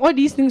 apart from all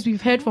these things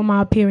we've heard from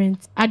our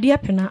parents,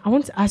 Adiepena, I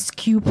want to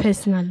ask you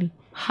personally,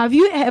 have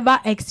you ever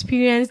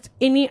experienced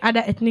any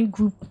other ethnic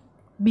group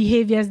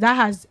behaviors that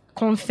has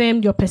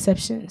confirmed your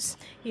perceptions?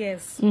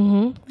 Yes.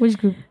 Which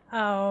group?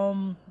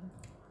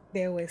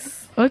 There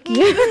was.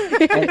 Okay.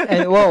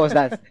 and what was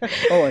that?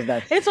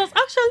 It was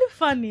actually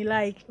funny.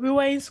 Like, we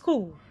were in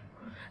school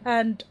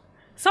and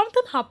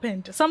something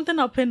happened.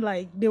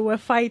 Like they were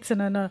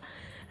fighting and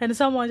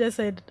someone just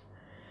said,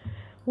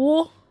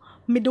 "Oh,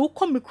 me do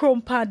come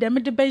chrome pad, them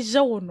the best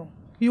no.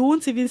 You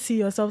won't even see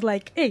yourself."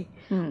 Like, hey,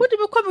 what do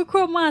you come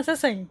chrome man?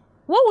 Saying,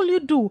 what will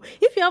you do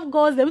if you have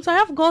girls there? So I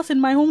have girls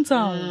in my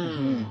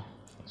hometown.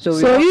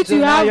 So you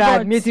two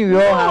have admitting we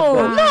all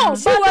have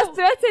girls. No,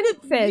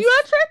 threatened first. You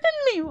are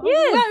threatening me.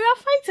 Yes. We are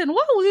fighting.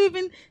 Why will you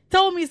even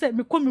tell me that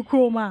me come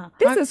chroma?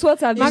 This is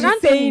what I've been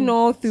saying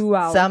all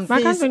throughout.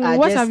 Mactony,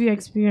 what have you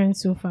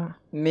experienced so far?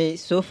 Me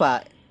so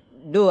far,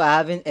 though I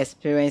haven't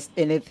experienced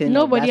anything.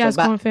 Nobody has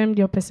confirmed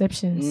your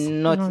perceptions.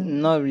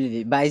 Not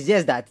really. But it's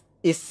just that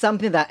it's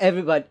something that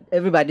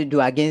everybody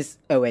do against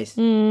OS.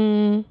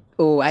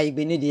 Oh, I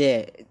been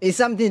here. It's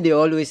something they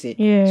always say.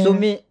 Yeah. So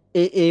me,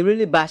 it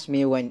really bashed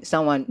me when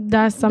someone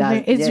does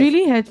something. It's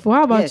really hurtful.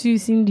 How about you,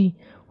 Cindy?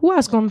 Who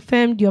has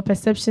confirmed your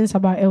perceptions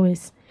about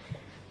OS?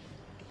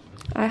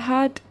 I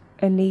had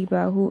a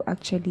neighbor who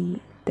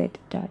actually did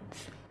that.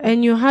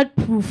 And you had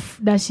proof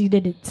that she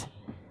did it?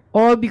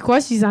 Or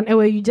because she's an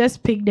LA, you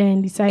just picked her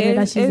and decided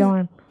that she's the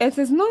one? It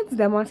is not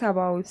the matter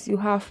about you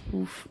have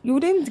proof. You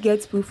wouldn't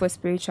get proof for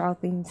spiritual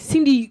things.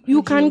 Cindy,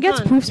 you can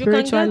get proof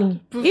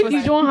spiritually. If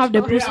you don't have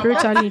the proof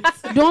spiritually,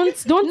 don't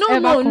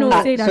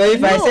ever say that. So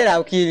if I said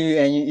I'll kill you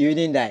and you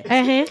didn't die?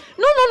 No.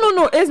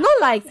 It's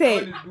not like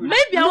say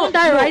maybe I won't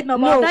die right now.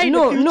 No.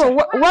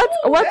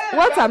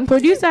 What I'm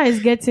producer is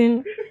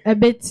getting a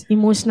bit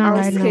emotional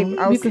right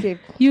now. I'll skip.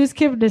 You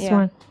skip this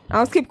one.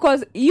 I'll skip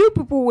because you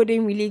people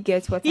wouldn't really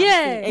get what I'm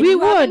saying. We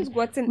would.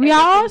 We are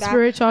all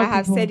spiritual people. I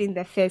have said in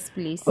the first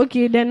place.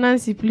 Okay, then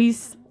Nancy,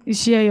 please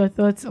share your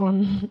thoughts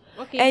on.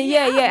 Okay. And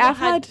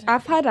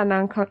I've had an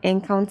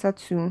encounter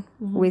too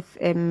with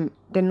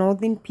the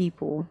northern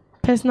people.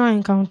 Personal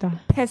encounter.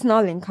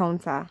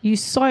 You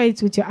saw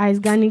it with your eyes,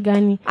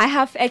 gani. I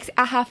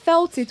have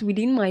felt it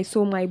within my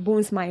soul, my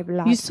bones, my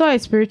blood. You saw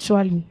it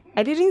spiritually.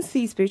 I didn't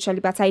see it spiritually,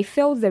 but I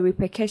felt the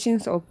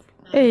repercussions of.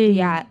 Hey.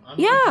 Yeah.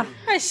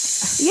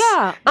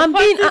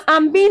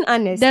 I'm being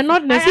honest. They're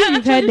not necessarily.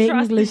 You've heard the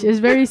English. It's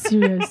very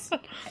serious.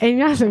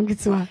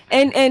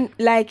 And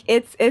like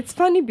it's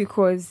funny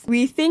because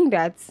we think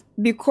that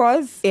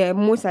because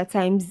most of the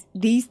times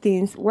these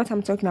things, what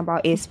I'm talking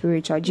about is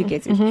spiritual. Do you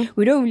get it?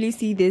 We don't really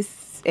see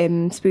this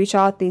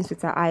spiritual things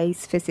with our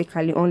eyes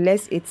physically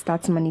unless it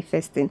starts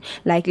manifesting.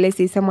 Like let's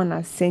say someone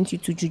has sent you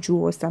to juju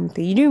or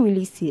something, you don't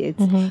really see it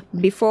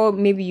before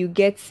maybe you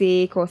get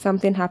sick or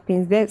something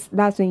happens.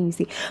 That's when you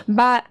see.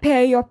 But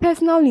per your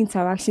personal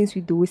interactions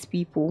with those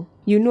people,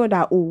 you know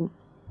that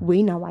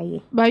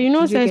but you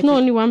know, there's not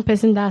only one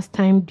person that's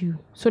timed you.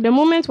 So the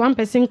moment one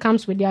person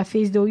comes with their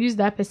face, they'll use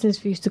that person's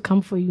face to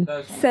come for you.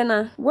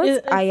 Sena,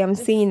 I am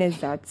saying is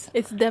that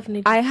it's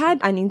definitely. I had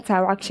an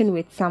interaction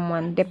with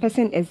someone. The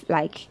person is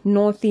like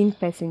nothing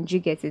person. Do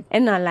you get it?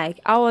 And I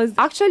was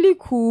actually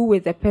cool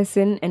with the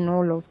person and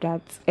all of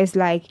that. It's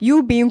like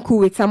you being cool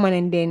with someone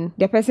and then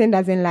the person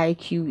doesn't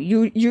like you.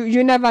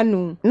 You never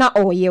know. Not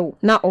all you.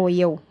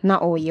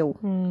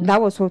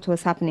 That was what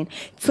was happening.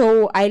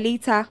 So I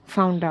later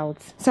found out.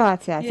 So I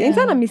said, in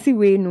time I see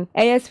way no.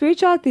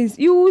 Spiritual things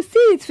you will see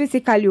it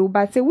physically,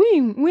 but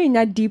when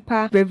a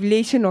deeper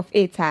revelation of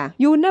it,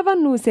 you will never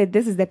know. Said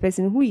this is the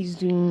person who is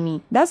doing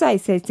me. That's why I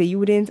said you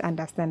wouldn't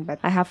understand. But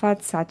I have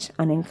had such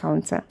an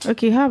encounter.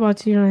 Okay, how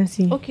about you,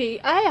 Nancy? Okay,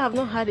 I have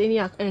not had any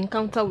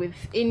encounter with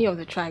any of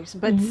the tribes,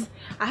 but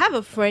I have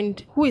a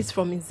friend who is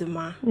from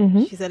Izima.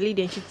 She's a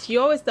lady, and she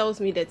always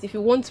tells me that if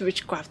you want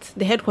witchcraft,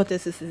 the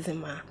headquarters is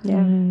Izima.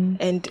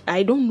 And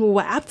I don't know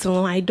why. Up till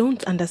now, I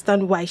don't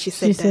understand why she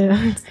said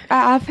that.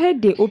 I've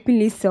heard they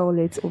openly sell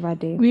it over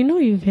there. We know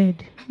you've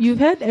heard. You've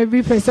heard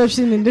every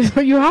perception in this.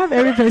 You have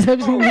every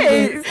perception.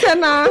 Hey,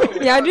 Sena,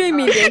 you're doing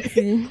me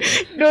dirty.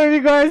 No,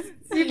 because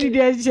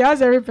she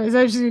has every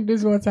perception in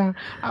this water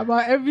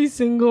about every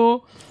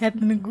single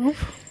ethnic group.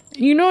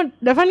 You know,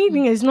 the funny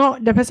thing is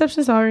not the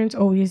perceptions aren't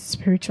always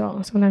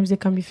spiritual. Sometimes they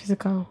can be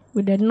physical.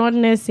 With the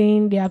notness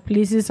saying their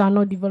places are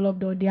not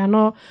developed or they are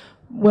not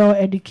well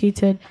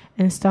educated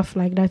and stuff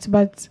like that.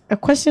 But a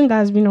question that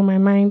has been on my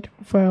mind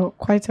for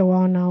quite a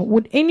while now: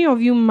 would any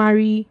of you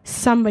marry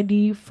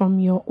somebody from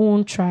your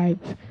own tribe?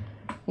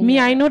 Me,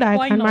 I know that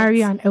I can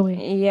marry an Ewe.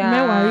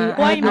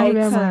 Why not?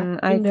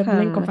 In the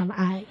blink of an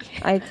eye.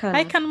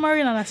 I can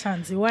marry an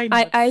Ashanti. Why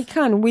not? I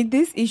can. With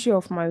this issue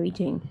of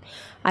marrying,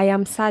 I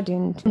am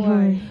saddened.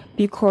 Why?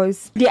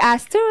 Because they are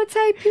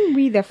stereotyping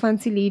we the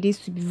fancy ladies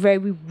to be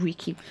very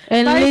wicked.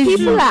 And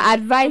people are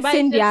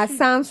advising their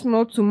sons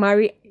not to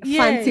marry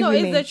fancy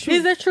women. It's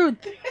the truth.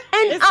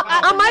 And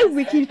am I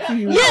wicked to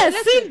you? Yes,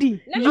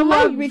 Cindy. You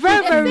are wicked.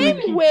 The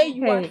same way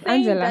you are saying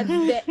Angela.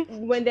 that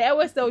when they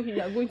always tell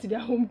you are going to their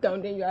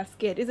hometown, then you are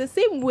scared. It's the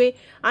same way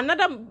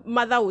another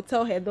mother will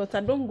tell her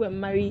daughter, don't go and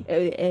marry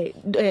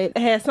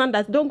her son,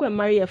 that don't go and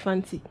marry a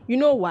fancy. You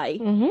know why?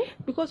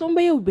 Because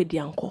Ombe will be the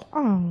uncle.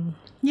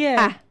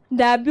 Yeah.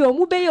 That be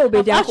obey the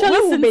uncle.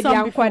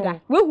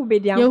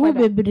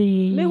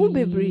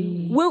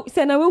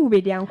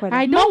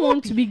 I don't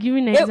want to be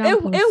giving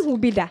examples.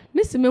 The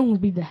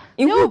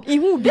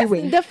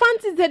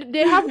fancies that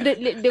they have,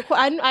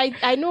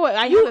 I know.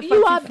 I have a fancy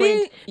you are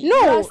being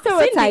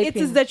stereotyping. Cindy, it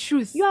is the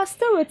truth. You are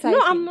stereotyping.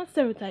 No, I'm not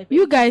stereotyping.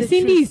 You guys,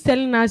 Cindy is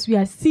telling us we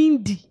are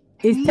Cindy.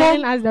 is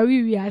telling us that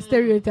we are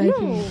stereotyping.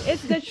 No,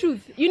 it's the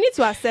truth. You need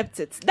to accept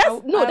it.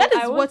 That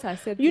is what I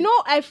said. You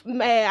know, I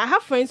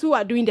have friends who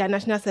are doing their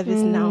national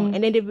service now,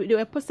 and then they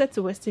were posted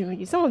to Western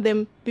Region. Some of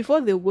them,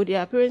 before they go,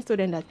 their parents told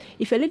them that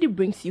if a lady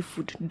brings you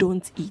food,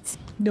 don't eat.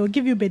 They'll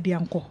give you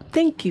bedianko.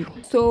 Thank you.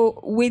 So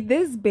with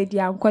this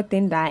bedianko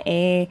thing that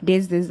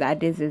this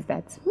that.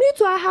 Me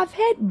too, I have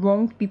heard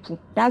wrong people.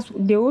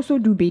 They also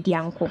do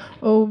bedianko.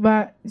 Oh,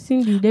 but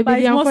Cindy, the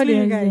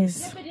bedianko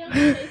guys.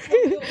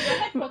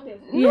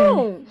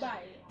 No.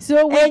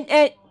 So when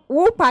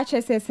who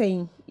patches are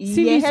saying?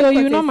 Cindy, so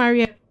you know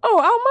Maria. Oh,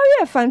 I'll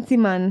marry a fancy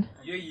man.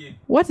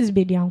 What is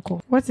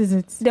bedianko? What is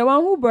it? The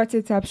one who brought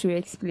it up should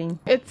explain.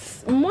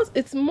 It's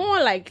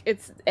more like it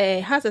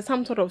has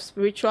some sort of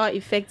spiritual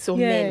effects on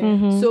men.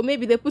 Mm-hmm. So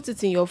maybe they put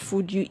it in your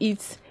food, you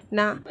eat.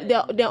 Now,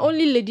 the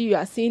only lady you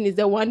are seeing is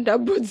the one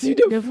that brought you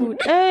the food.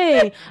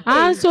 Hey,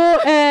 and so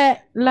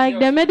like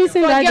the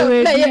medicine that they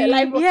were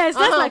doing. Yes,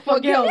 that's like for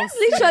girls. This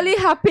literally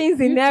happens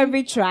in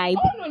every tribe.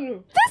 Oh,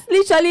 no. This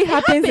literally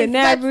happens in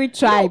every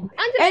tribe.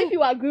 And if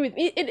you agree with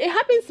me, it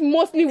happens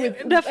mostly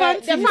with the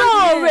fancy.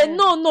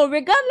 No.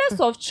 Regardless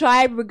of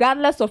tribe,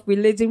 regardless of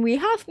religion, we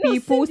have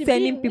people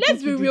sending people.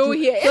 Let's be real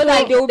here. So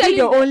like they will be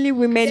the only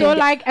women. So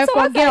like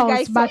for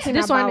girls, but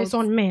this about? one is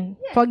on men.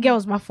 Yeah. For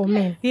girls, but for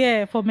men.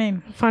 Yeah, for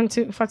men.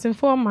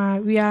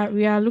 Informa, we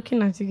are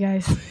looking at you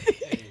guys.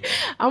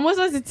 I'm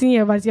also sitting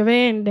here, but you're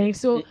very ending.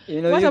 So,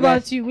 what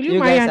about you? Will you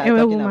marry an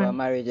Ewe woman? About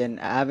marriage, and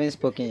I haven't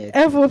spoken yet.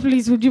 Ever,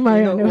 please, would you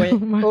marry an Ewe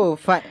woman? Oh,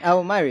 fine. I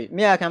will marry.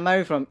 Me, I can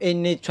marry from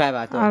any tribe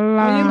at all.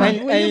 Allah.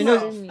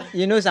 And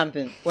you know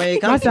something. When it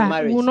comes to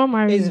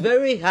marriage, it's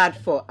very hard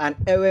for an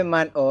Ewe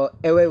man or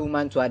Ewe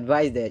woman to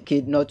advise their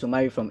kid not to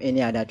marry from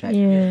any other tribe.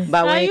 Yes.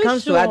 But when it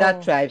comes to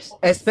other tribes,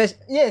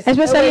 especially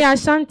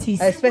Ashantis.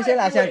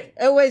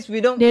 Ewes,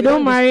 they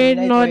don't marry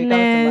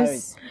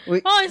Northerners.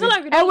 It's not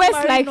like we don't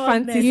like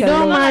fancies. You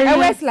don't marry.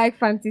 Always like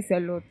fancies a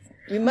lot.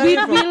 We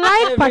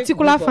like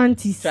particular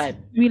fancies.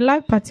 We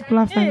like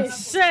particular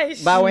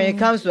fancies. But when it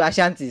comes to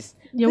Ashantis,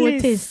 you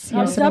will taste.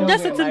 I'm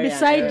just sitting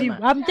beside you.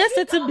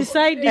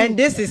 And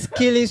this is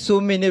killing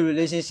so many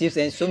relationships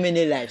and so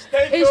many lives.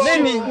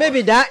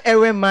 Maybe that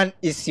Ewe man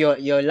is your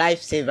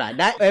lifesaver.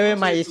 That Ewe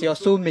man is your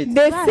soulmate.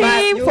 The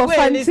same for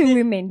fancy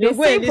women. The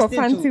same for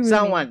fancy women.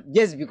 Someone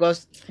just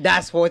because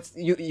that's what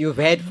you've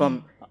heard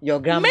from your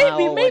grandma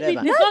or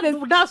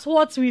whatever. That's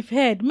what we've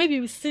heard. Maybe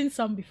we've seen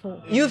some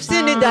before. You've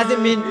seen it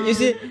doesn't mean, you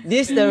see,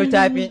 this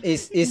stereotyping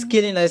is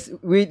killing us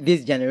with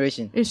this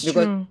generation. It's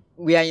because true.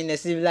 We are in a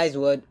civilized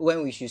world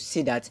when we should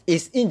see that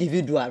it's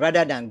individual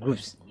rather than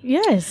groups.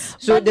 Yes.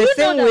 So the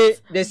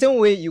same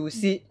way you will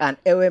see an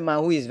Ewe man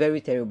who is very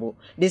terrible,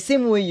 the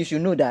same way you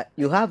should know that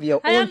you have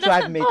your own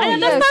tribe mate. I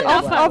understand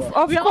that.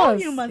 Of we are course. all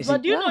humans,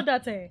 but do you know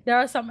that there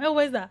are some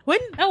Ewes that when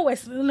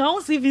Ewes, I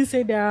don't even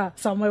say there are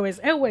some Ewes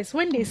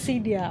when they see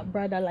their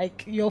brother,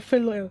 like your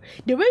fellow Ewe,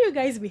 the way you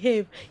guys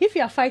behave, if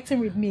you are fighting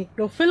with me,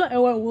 your fellow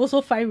Ewe will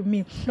also fight with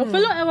me. Your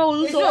fellow Ewe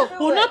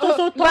will not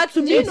also talk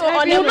to me. He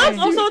will not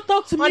also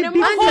talk to me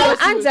because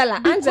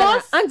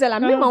Angela,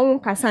 me ma won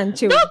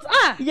kasanche.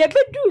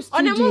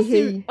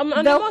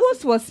 The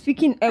host was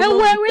speaking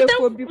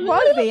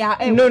because they are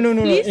No.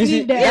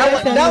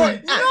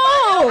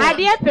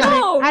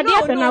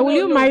 Adiepena, will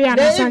you marry an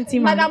Ashanti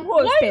man? Madam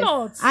host. Why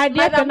not?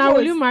 Adiepena,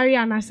 will you marry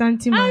an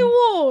Ashanti man? I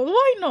will.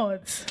 Why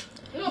not?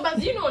 No,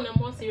 but you know, on a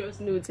more serious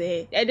note,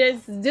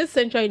 there's this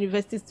Central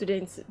University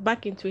student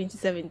back in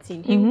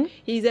 2017.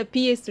 He's a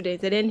PA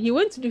student, and then he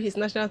went to do his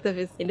national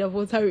service in the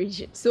Volta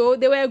region. So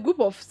there were a group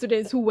of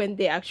students who went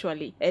there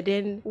actually. And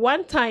then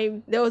one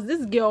time there was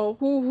this girl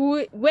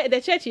who the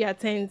church he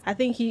attends, I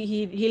think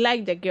he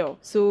liked the girl.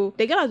 So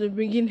the girl has been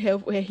bringing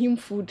him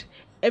food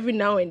every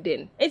now and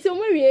then. And so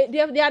when they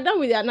are done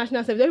with their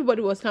national service,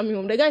 everybody was coming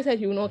home. The guy said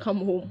he will not come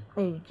home.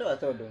 So I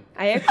told them.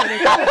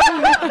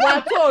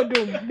 I told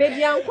him.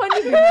 Baby, I'm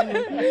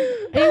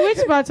in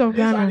which part of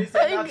Ghana? In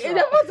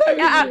the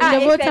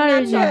Volta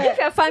region. If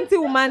a fancy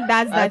woman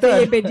does that,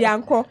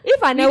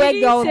 if an Ewe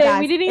girl does,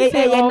 we didn't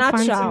say all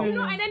natural.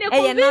 And then they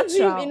convinced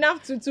him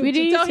enough to tell him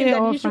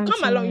that he should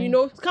come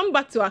along, come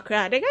back to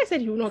Accra. The guy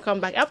said he will not come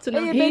back. Up to now.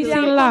 He's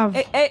in love.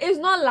 It's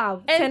not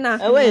love. Sena.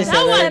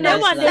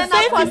 That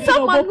one.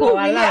 Someone who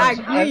really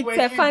agreed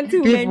to fancy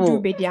women do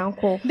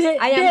bedianko.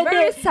 I am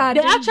very sad.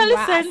 They actually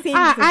said,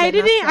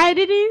 I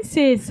didn't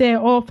say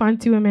all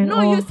fancy women.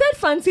 No, you said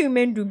fancy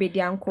women do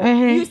bedianko.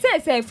 You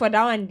said for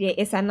that one there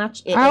is a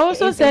natural. I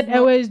also said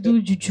always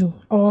do juju.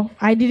 Or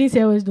I didn't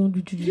say always don't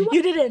do juju.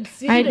 You didn't.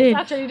 I did.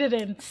 Actually, you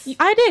didn't.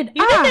 I did.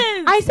 You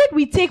didn't. I said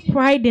we take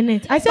pride in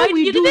it. I said but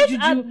we do juju.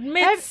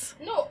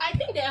 No, I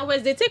think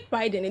they take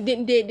pride in it.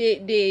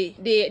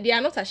 They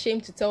are not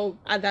ashamed to tell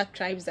other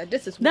tribes that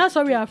this is. That's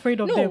why we are afraid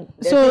of them.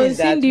 So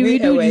Cindy, we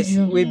do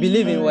juju. We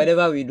believe in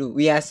whatever we do.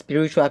 We are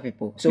spiritual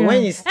people. So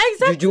when it's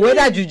juju,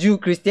 whether juju,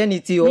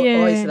 Christianity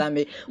or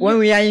Islamic, when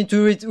we are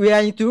into it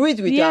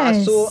with our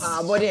soul,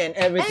 our body, and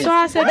everything. So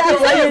I said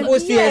that's why people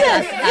see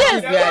us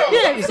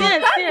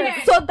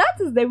So that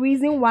is the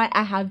reason why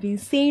I have been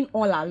saying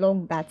all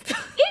along that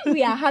if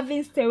we are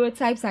having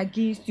stereotypes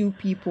against you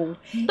people,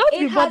 don't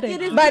be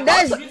bothered. But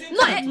that's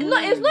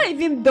it's not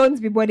even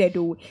don't be bothered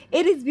though.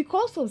 It is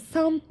because of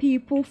some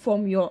people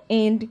from your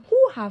end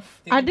who have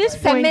at this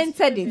point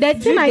cemented it. The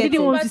thing I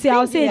didn't want to say,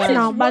 I'll say it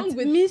now. But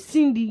Miss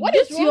Cindy, what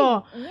is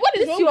wrong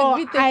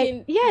with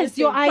taking yes,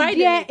 your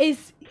idea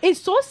is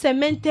so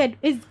cemented.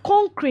 It's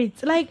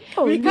concrete. Like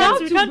we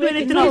can't do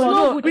anything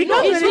about it. We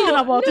can't do anything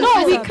about it.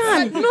 No, we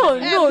can't. No.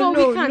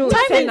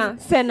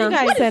 Sena.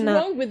 What is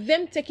wrong with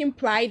them taking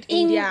pride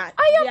in their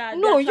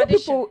you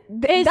people.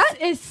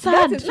 It's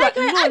sad. Like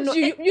I asked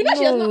you, she has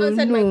not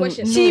answered my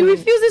question. She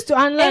refuses to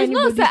answer anybody's question. It's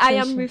not that I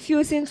am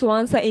refusing to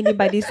answer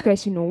anybody's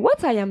question. No,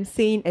 what I am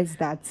saying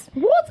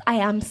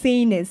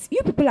is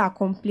you people are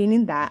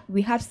complaining that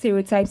we have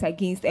stereotypes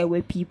against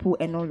our people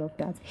and all of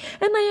that,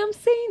 and I am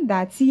saying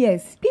that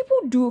yes,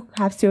 people do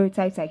have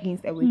stereotypes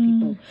against our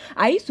people.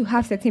 I used to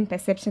have certain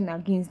perception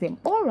against them.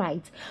 All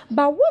right.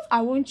 But what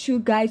I want you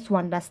guys to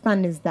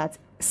understand is that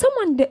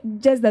someone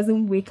just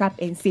doesn't wake up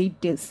and say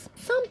this.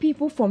 Some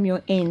people from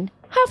your end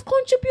have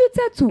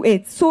contributed to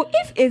it. So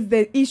if it's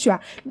the issue,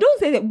 don't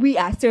say that we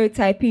are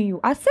stereotyping you.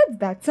 I said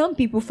that some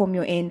people from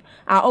your end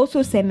are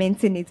also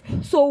cementing it.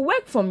 So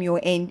work from your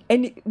end,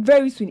 and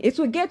very soon it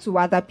will get to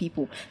other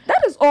people.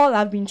 That is all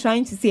I've been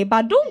trying to say.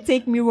 But don't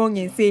take me wrong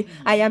and say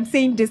I am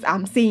saying this,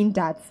 I'm saying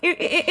that.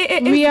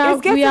 We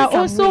are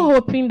also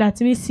hoping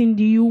that Miss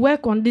Cindy, you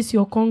work on this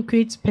your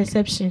concrete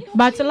perception.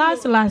 But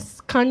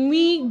last, can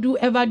we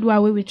ever do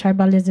away with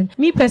tribalism?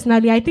 Me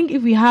personally, I think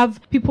if we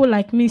have people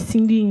like Miss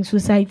Cindy in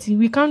society,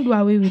 we can't do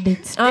away with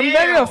it. I'm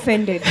very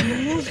offended.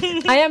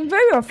 I am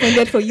very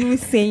offended for you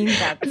saying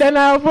that. Then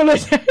I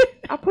apologize.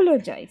 I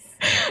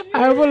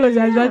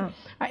apologize. Yeah.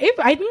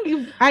 But I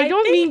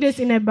don't mean this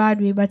in a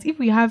bad way, but if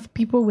we have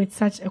people with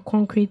such a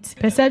concrete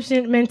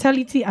perception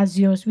mentality as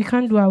yours, we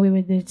can't do away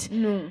with it.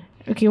 No.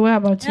 Okay, what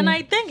about you? And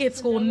I think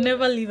it will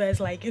never leave us.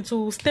 Like, it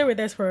will stay with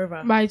us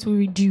forever. But it will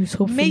reduce,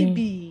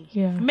 hopefully.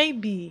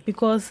 Maybe.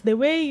 Because the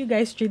way you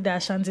guys treat the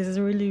Ashantis is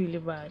really, really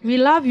bad. We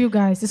love you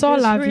guys. It's all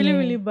love. Really,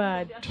 really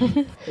bad.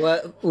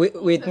 Well,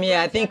 with me,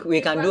 I think we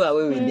can do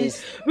away with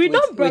this. With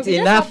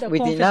enough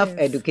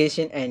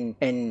education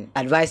and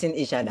advising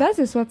each other. That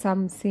is what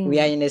I'm saying. We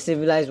are in a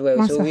civilized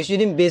world, so we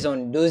shouldn't base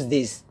on those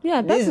days.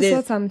 Yeah, that is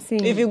what I'm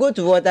saying. If you go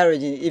to Water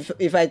Region,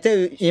 if I tell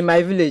you in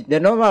my village, the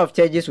number of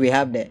churches we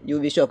have there,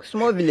 you'll be shocked.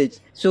 Small village,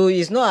 so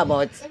it's not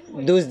about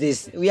those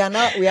days. We are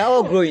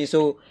all growing,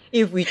 so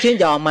if we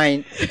change our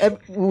mind,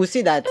 we'll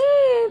see that.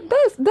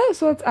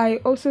 That's what I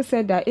also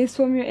said, that it's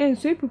from your end,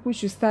 so people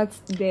should start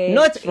there.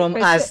 Not from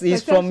us,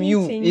 it's from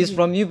you. It's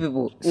from you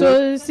people.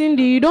 So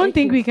Cindy, you don't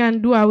think we can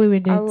do away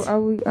with it?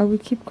 I will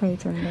keep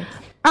quiet on that.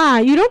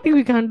 You don't think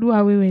we can do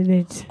away with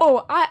it?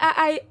 Oh,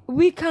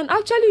 we can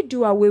actually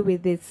do away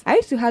with it. I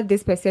used to have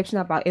this perception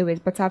about Ewe,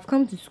 but I've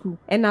come to school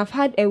and I've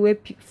had Ewe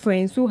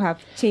friends who have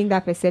changed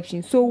that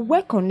perception. So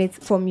work on it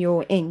from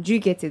your end. Do you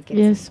get it?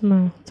 Yes,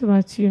 ma'am. What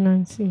about you,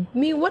 Nancy?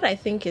 Me, what I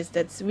think is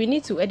that we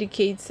need to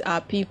educate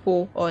our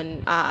people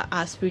on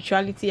our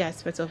spirituality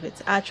aspect of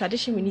it. Our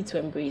tradition, we need to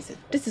embrace it.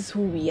 This is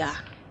who we are.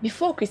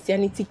 Before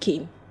Christianity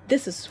came,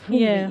 this is who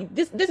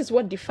this is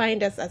what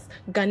defined us as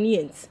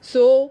Ghanaians.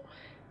 So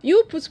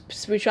you put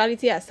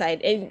spirituality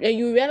aside and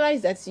you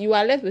realize that you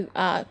are left with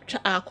our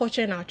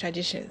culture and our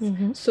traditions.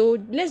 Mm-hmm. So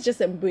let's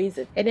just embrace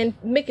it and then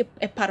make it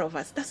a part of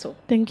us. That's all.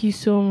 Thank you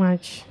so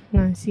much,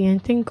 Nancy,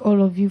 and thank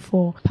all of you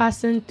for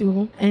passing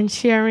through and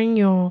sharing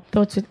your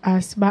thoughts with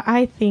us. But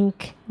I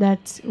think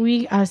that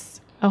we as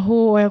a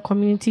whole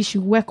community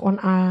should work on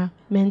our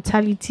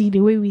mentality, the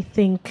way we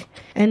think,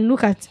 and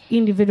look at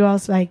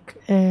individuals. Like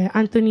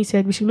Anthony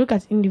said, we should look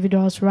at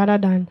individuals rather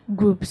than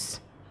groups.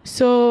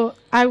 So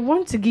I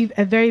want to give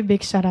a very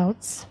big shout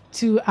out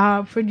to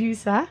our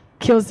producer,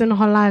 Kilson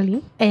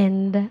Holali,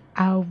 and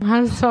our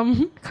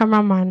handsome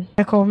cameraman,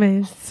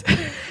 comments,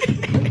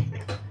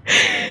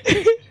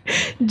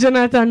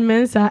 Jonathan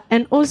Mensah,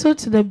 and also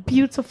to the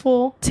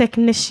beautiful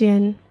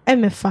technician,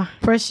 Emefa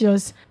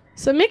Precious.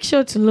 So make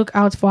sure to look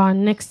out for our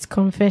next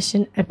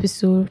confession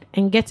episode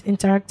and get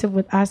interactive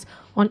with us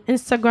on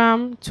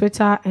Instagram,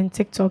 Twitter, and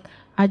TikTok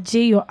at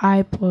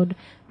JYE Pod.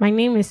 My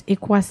name is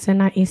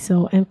Sena,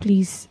 and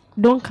please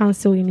don't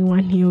cancel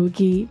anyone here,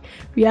 okay?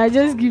 We are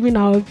just giving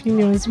our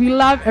opinions. We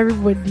love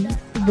everybody.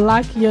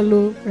 Black,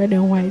 yellow, red,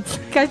 and white.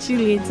 Catch you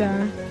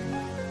later.